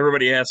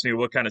 everybody asks me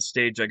what kind of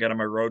stage I got on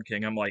my Road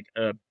King. I'm like,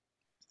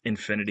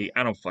 Infinity.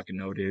 I don't fucking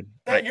know, dude.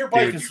 Your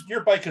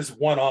bike is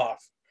one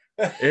off.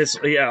 It's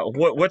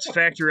What's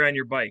factory on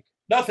your bike?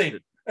 Nothing.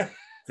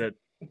 The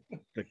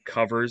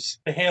covers.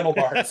 The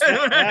handlebars.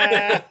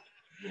 The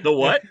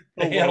what?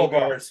 The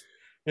handlebars.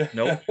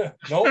 Nope.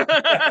 Nope.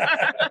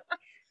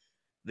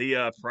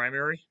 The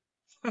primary.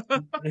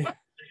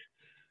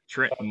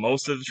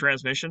 Most of the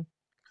transmission.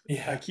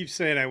 Yeah. I keep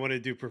saying I want to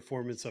do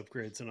performance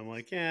upgrades, and I'm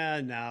like,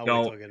 yeah, no, Don't.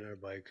 wait till I get another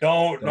bike.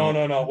 No.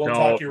 We'll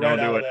talk you right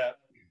out of that.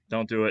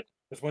 Don't do it.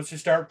 Because once you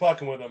start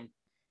fucking with them,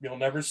 you'll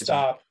never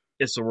stop.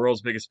 It's the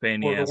world's biggest pain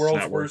in the For ass. the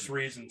world's worst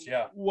reasons,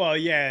 yeah. Well,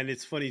 yeah, and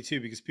it's funny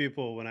too because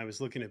people, when I was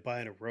looking at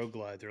buying a Road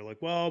Glide, they're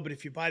like, well, but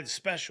if you buy the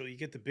special, you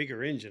get the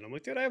bigger engine. I'm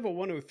like, dude, I have a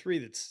 103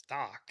 that's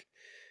stock,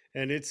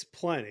 and it's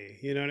plenty.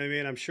 You know what I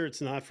mean? I'm sure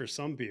it's not for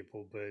some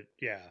people, but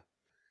yeah.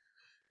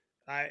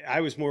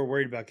 I was more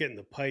worried about getting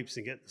the pipes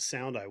and getting the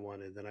sound I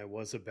wanted than I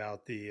was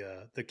about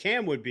the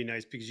cam would be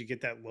nice because you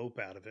get that lope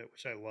out of it,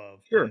 which I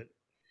love. Sure. But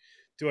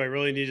do I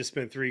really need to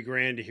spend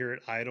 $3,000 to hear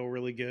it idle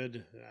really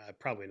good?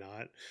 Probably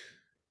not.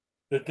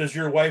 Does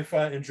your wife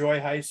enjoy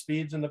high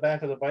speeds in the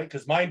back of the bike?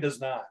 Because mine does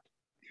not.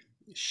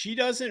 She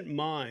doesn't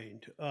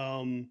mind.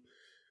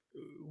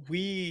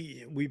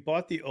 We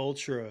bought the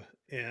Ultra,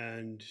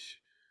 and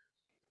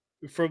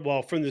from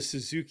the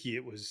Suzuki,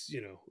 it was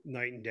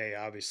night and day,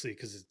 obviously,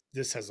 because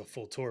this has a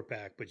full tour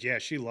pack. But yeah,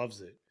 she loves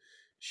it.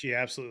 She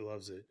absolutely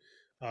loves it.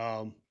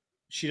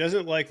 She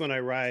doesn't like when I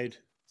ride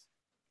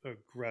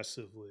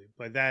aggressively.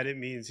 By that it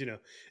means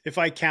if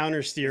I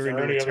counter steer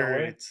into a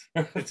turn,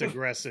 it's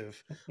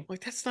aggressive. I'm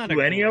like, that's not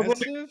aggressive. Any of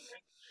them?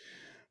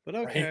 But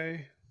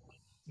okay.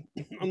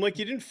 Right. I'm like,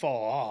 you didn't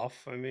fall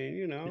off. I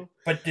mean,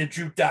 But did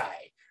you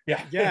die?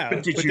 Yeah.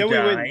 But did you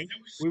die?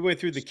 We went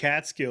through the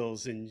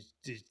Catskills, and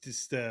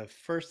just the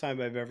first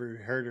time I've ever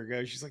heard her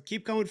go, she's like,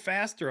 keep going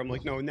faster. I'm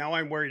like, no, now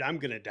I'm worried I'm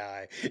gonna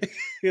die.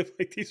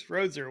 Like, these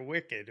roads are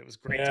wicked. It was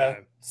a great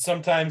time.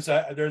 Sometimes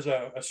there's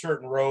a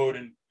certain road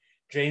in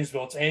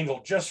Janesville, it's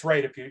angled just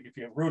right. If you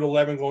have Route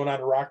 11 going on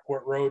to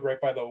Rockport Road,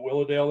 right by the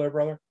Willowdale there,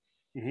 brother.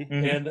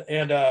 Mm-hmm.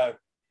 And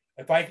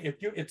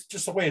it's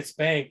just the way it's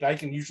banked, I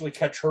can usually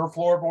catch her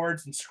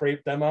floorboards and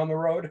scrape them on the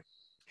road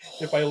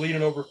if I lean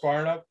it over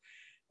far enough.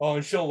 Oh,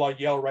 and she'll like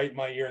yell right in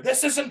my ear,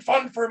 "This isn't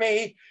fun for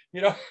me,"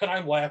 and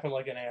I'm laughing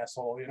like an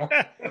asshole,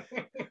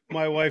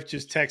 My wife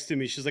just texted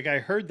me. She's like, I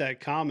heard that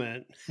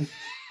comment.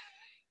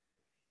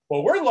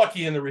 Well, we're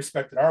lucky in the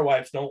respect that our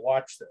wives don't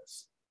watch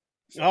this.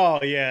 So. Oh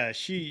yeah,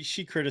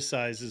 she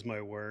criticizes my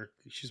work.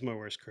 She's my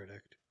worst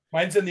critic.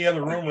 Mine's in the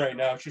other room right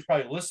now. She's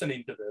probably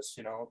listening to this,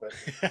 but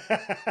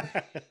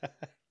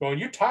going,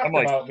 you talked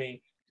about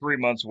me. 3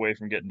 months away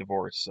from getting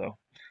divorced, so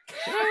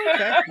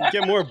okay.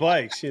 Get more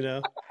bikes,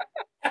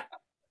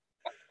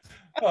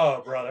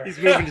 Oh, brother. He's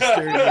moving to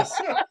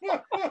Sturgis.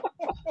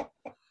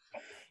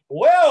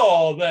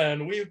 Well,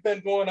 then we've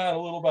been going on a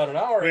little about an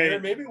hour here.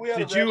 Maybe we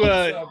have.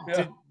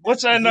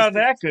 Let's end on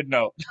that good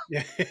note.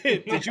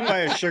 Did you buy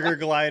a sugar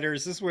glider?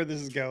 Is this where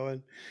this is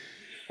going?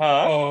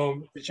 Huh?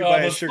 Did you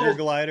buy a sugar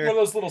glider? One of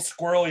those little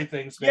squirrely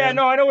things, man. Yeah,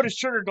 no, I know what a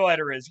sugar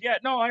glider is. Yeah,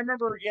 no, I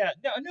remember. Yeah,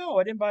 no,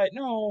 I didn't buy it.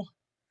 No,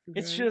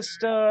 it's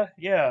just,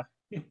 yeah.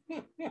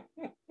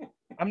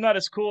 I'm not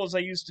as cool as I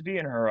used to be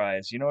in her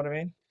eyes. You know what I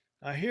mean?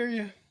 I hear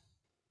you.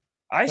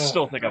 I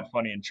still think I'm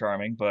funny and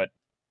charming, but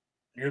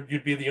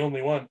you'd be the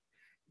only one.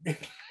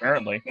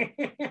 Apparently.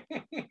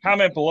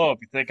 Comment below if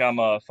you think I'm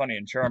funny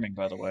and charming,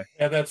 by the way.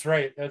 Yeah, that's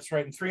right.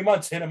 In 3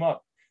 months, hit him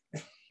up.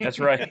 That's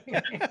right.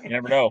 You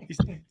never know. He's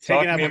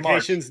taking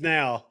applications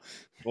now.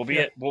 We'll be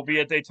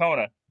at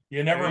Daytona.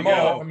 You never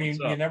mow. I mean,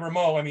 you never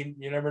mow. I mean,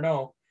 you never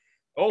know.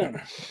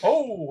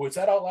 Oh, is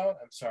that out loud?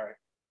 I'm sorry.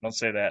 Don't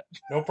say that.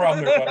 No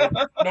problem there,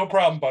 Butter. No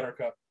problem,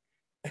 Buttercup.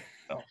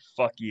 Oh,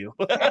 fuck you.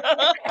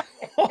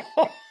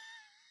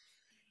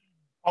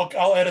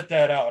 I'll edit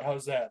that out.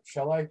 How's that?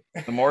 Shall I?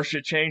 The more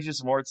shit changes,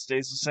 the more it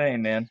stays the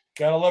same, man.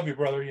 Gotta love you,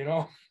 brother,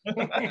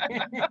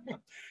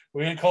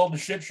 We ain't called the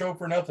shit show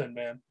for nothing,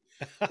 man.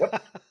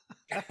 Yep.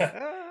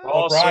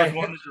 All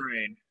circling the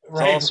drain.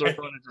 All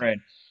circling the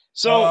drain.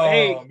 So,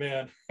 hey,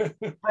 man.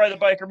 Bry the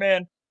Biker,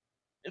 man,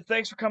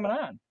 thanks for coming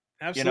on.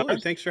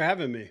 Absolutely. Thanks for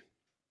having me.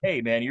 Hey,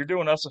 man, you're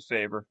doing us a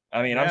favor.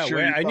 I mean, I'm sure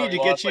I need to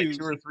get you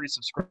 2 or 3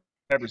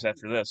 subscribers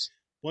after this.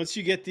 Once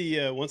you get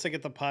the once I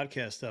get the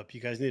podcast up,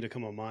 you guys need to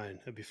come on mine.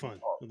 That'd be fun.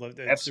 I'd love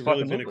that. It's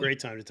really been a great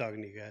time to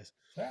talking to you guys.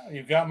 Yeah,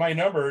 you've got my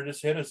number.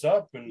 Just hit us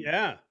up, and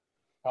Yeah,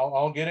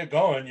 I'll get it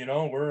going. You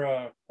know,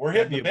 we're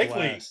hitting the big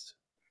leagues.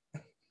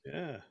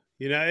 Yeah,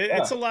 you know,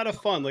 it's a lot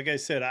of fun. Like I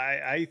said,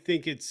 I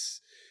think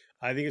it's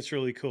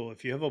really cool.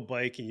 If you have a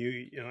bike and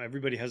you know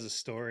everybody has a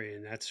story,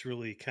 and that's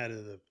really kind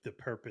of the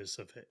purpose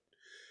of it.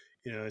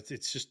 You know,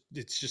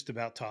 it's just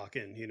about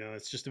talking. You know,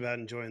 it's just about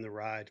enjoying the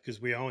ride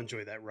because we all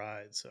enjoy that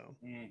ride. So,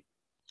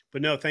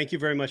 but no, thank you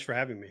very much for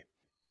having me.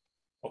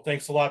 Well,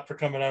 thanks a lot for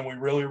coming on. We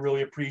really,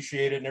 really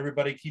appreciate it. And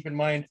everybody, keep in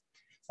mind,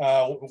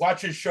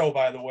 watch his show.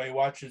 By the way,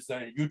 watch his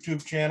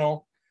YouTube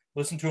channel.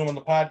 Listen to him on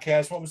the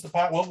podcast. What was the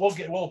pod?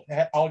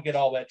 I'll get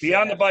all that.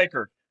 Beyond the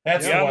Biker.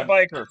 That's Beyond the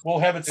Biker. We'll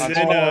have it And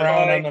scroll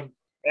around on the.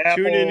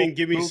 Apple, tune in and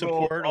give me Google,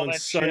 support on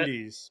shit.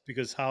 Sundays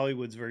because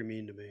Hollywood's very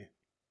mean to me.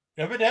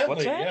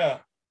 Evidently, yeah.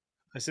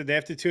 I said they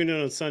have to tune in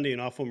on Sunday and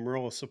offer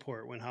moral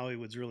support when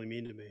Hollywood's really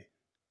mean to me.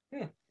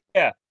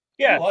 Yeah.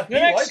 The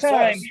next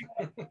time.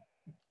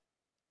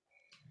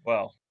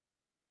 Well.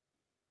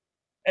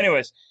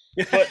 Anyways,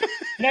 but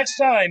next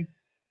time,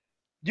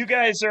 you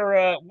guys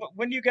are.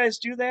 When do you guys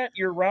do that?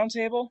 Your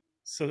roundtable?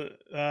 So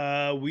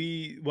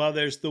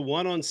there's the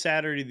one on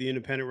Saturday, the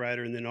Independent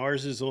Rider, and then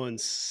ours is on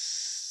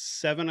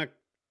 7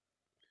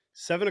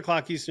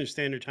 o'clock Eastern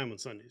Standard Time on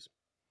Sundays.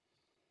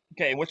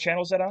 Okay, what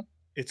channel is that on?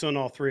 It's on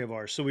all three of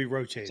ours, so we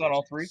rotate. It's on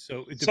all three?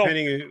 So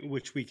depending on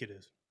which week it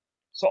is.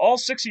 So all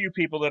 6 of you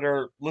people that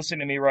are listening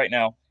to me right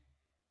now,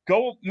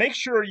 go make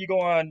sure you go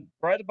on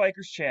Bry the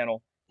Biker's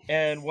channel,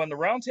 and when the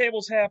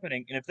roundtable's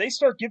happening, and if they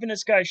start giving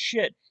this guy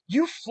shit,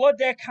 you flood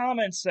that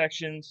comment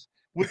sections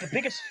with the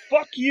biggest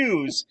fuck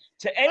yous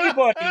to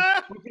anybody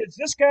who gives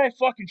this guy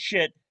fucking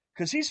shit,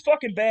 because he's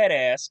fucking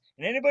badass,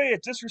 and anybody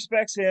that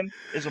disrespects him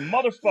is a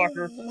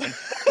motherfucker, and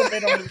fucking they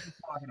don't know what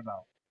you're talking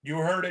about. You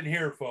heard it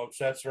here, folks.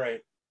 That's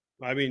right.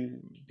 I mean,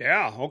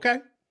 yeah, okay.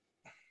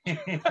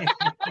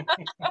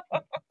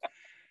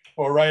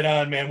 Well, right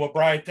on, man. Well,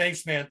 Brian,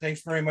 thanks, man.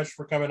 Thanks very much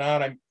for coming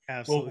on.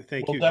 Absolutely.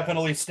 Thank you. We'll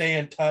definitely stay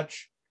in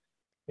touch.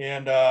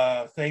 And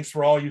thanks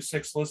for all you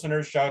 6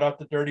 listeners. Shout out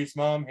to Dirty's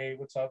mom. Hey,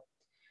 what's up?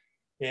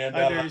 And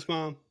hi, Dirty's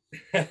mom.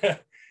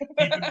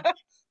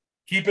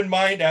 keep in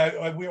mind,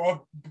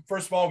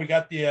 first of all, we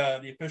got the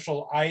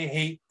official "I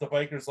Hate the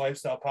Bikers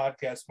Lifestyle"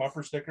 podcast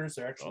bumper stickers.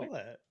 They're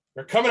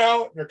coming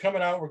out. They're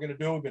coming out. We're going to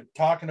do it. We've been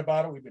talking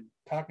about it. We've been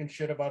talking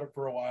shit about it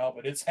for a while,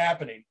 but it's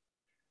happening.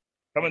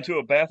 Coming to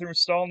a bathroom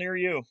stall near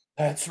you.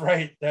 That's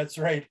right. That's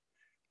right.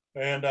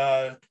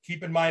 And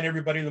keep in mind,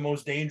 everybody, the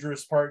most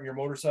dangerous part in your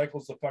motorcycle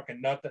is the fucking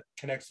nut that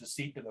connects the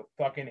seat to the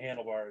fucking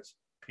handlebars.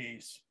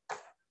 Peace.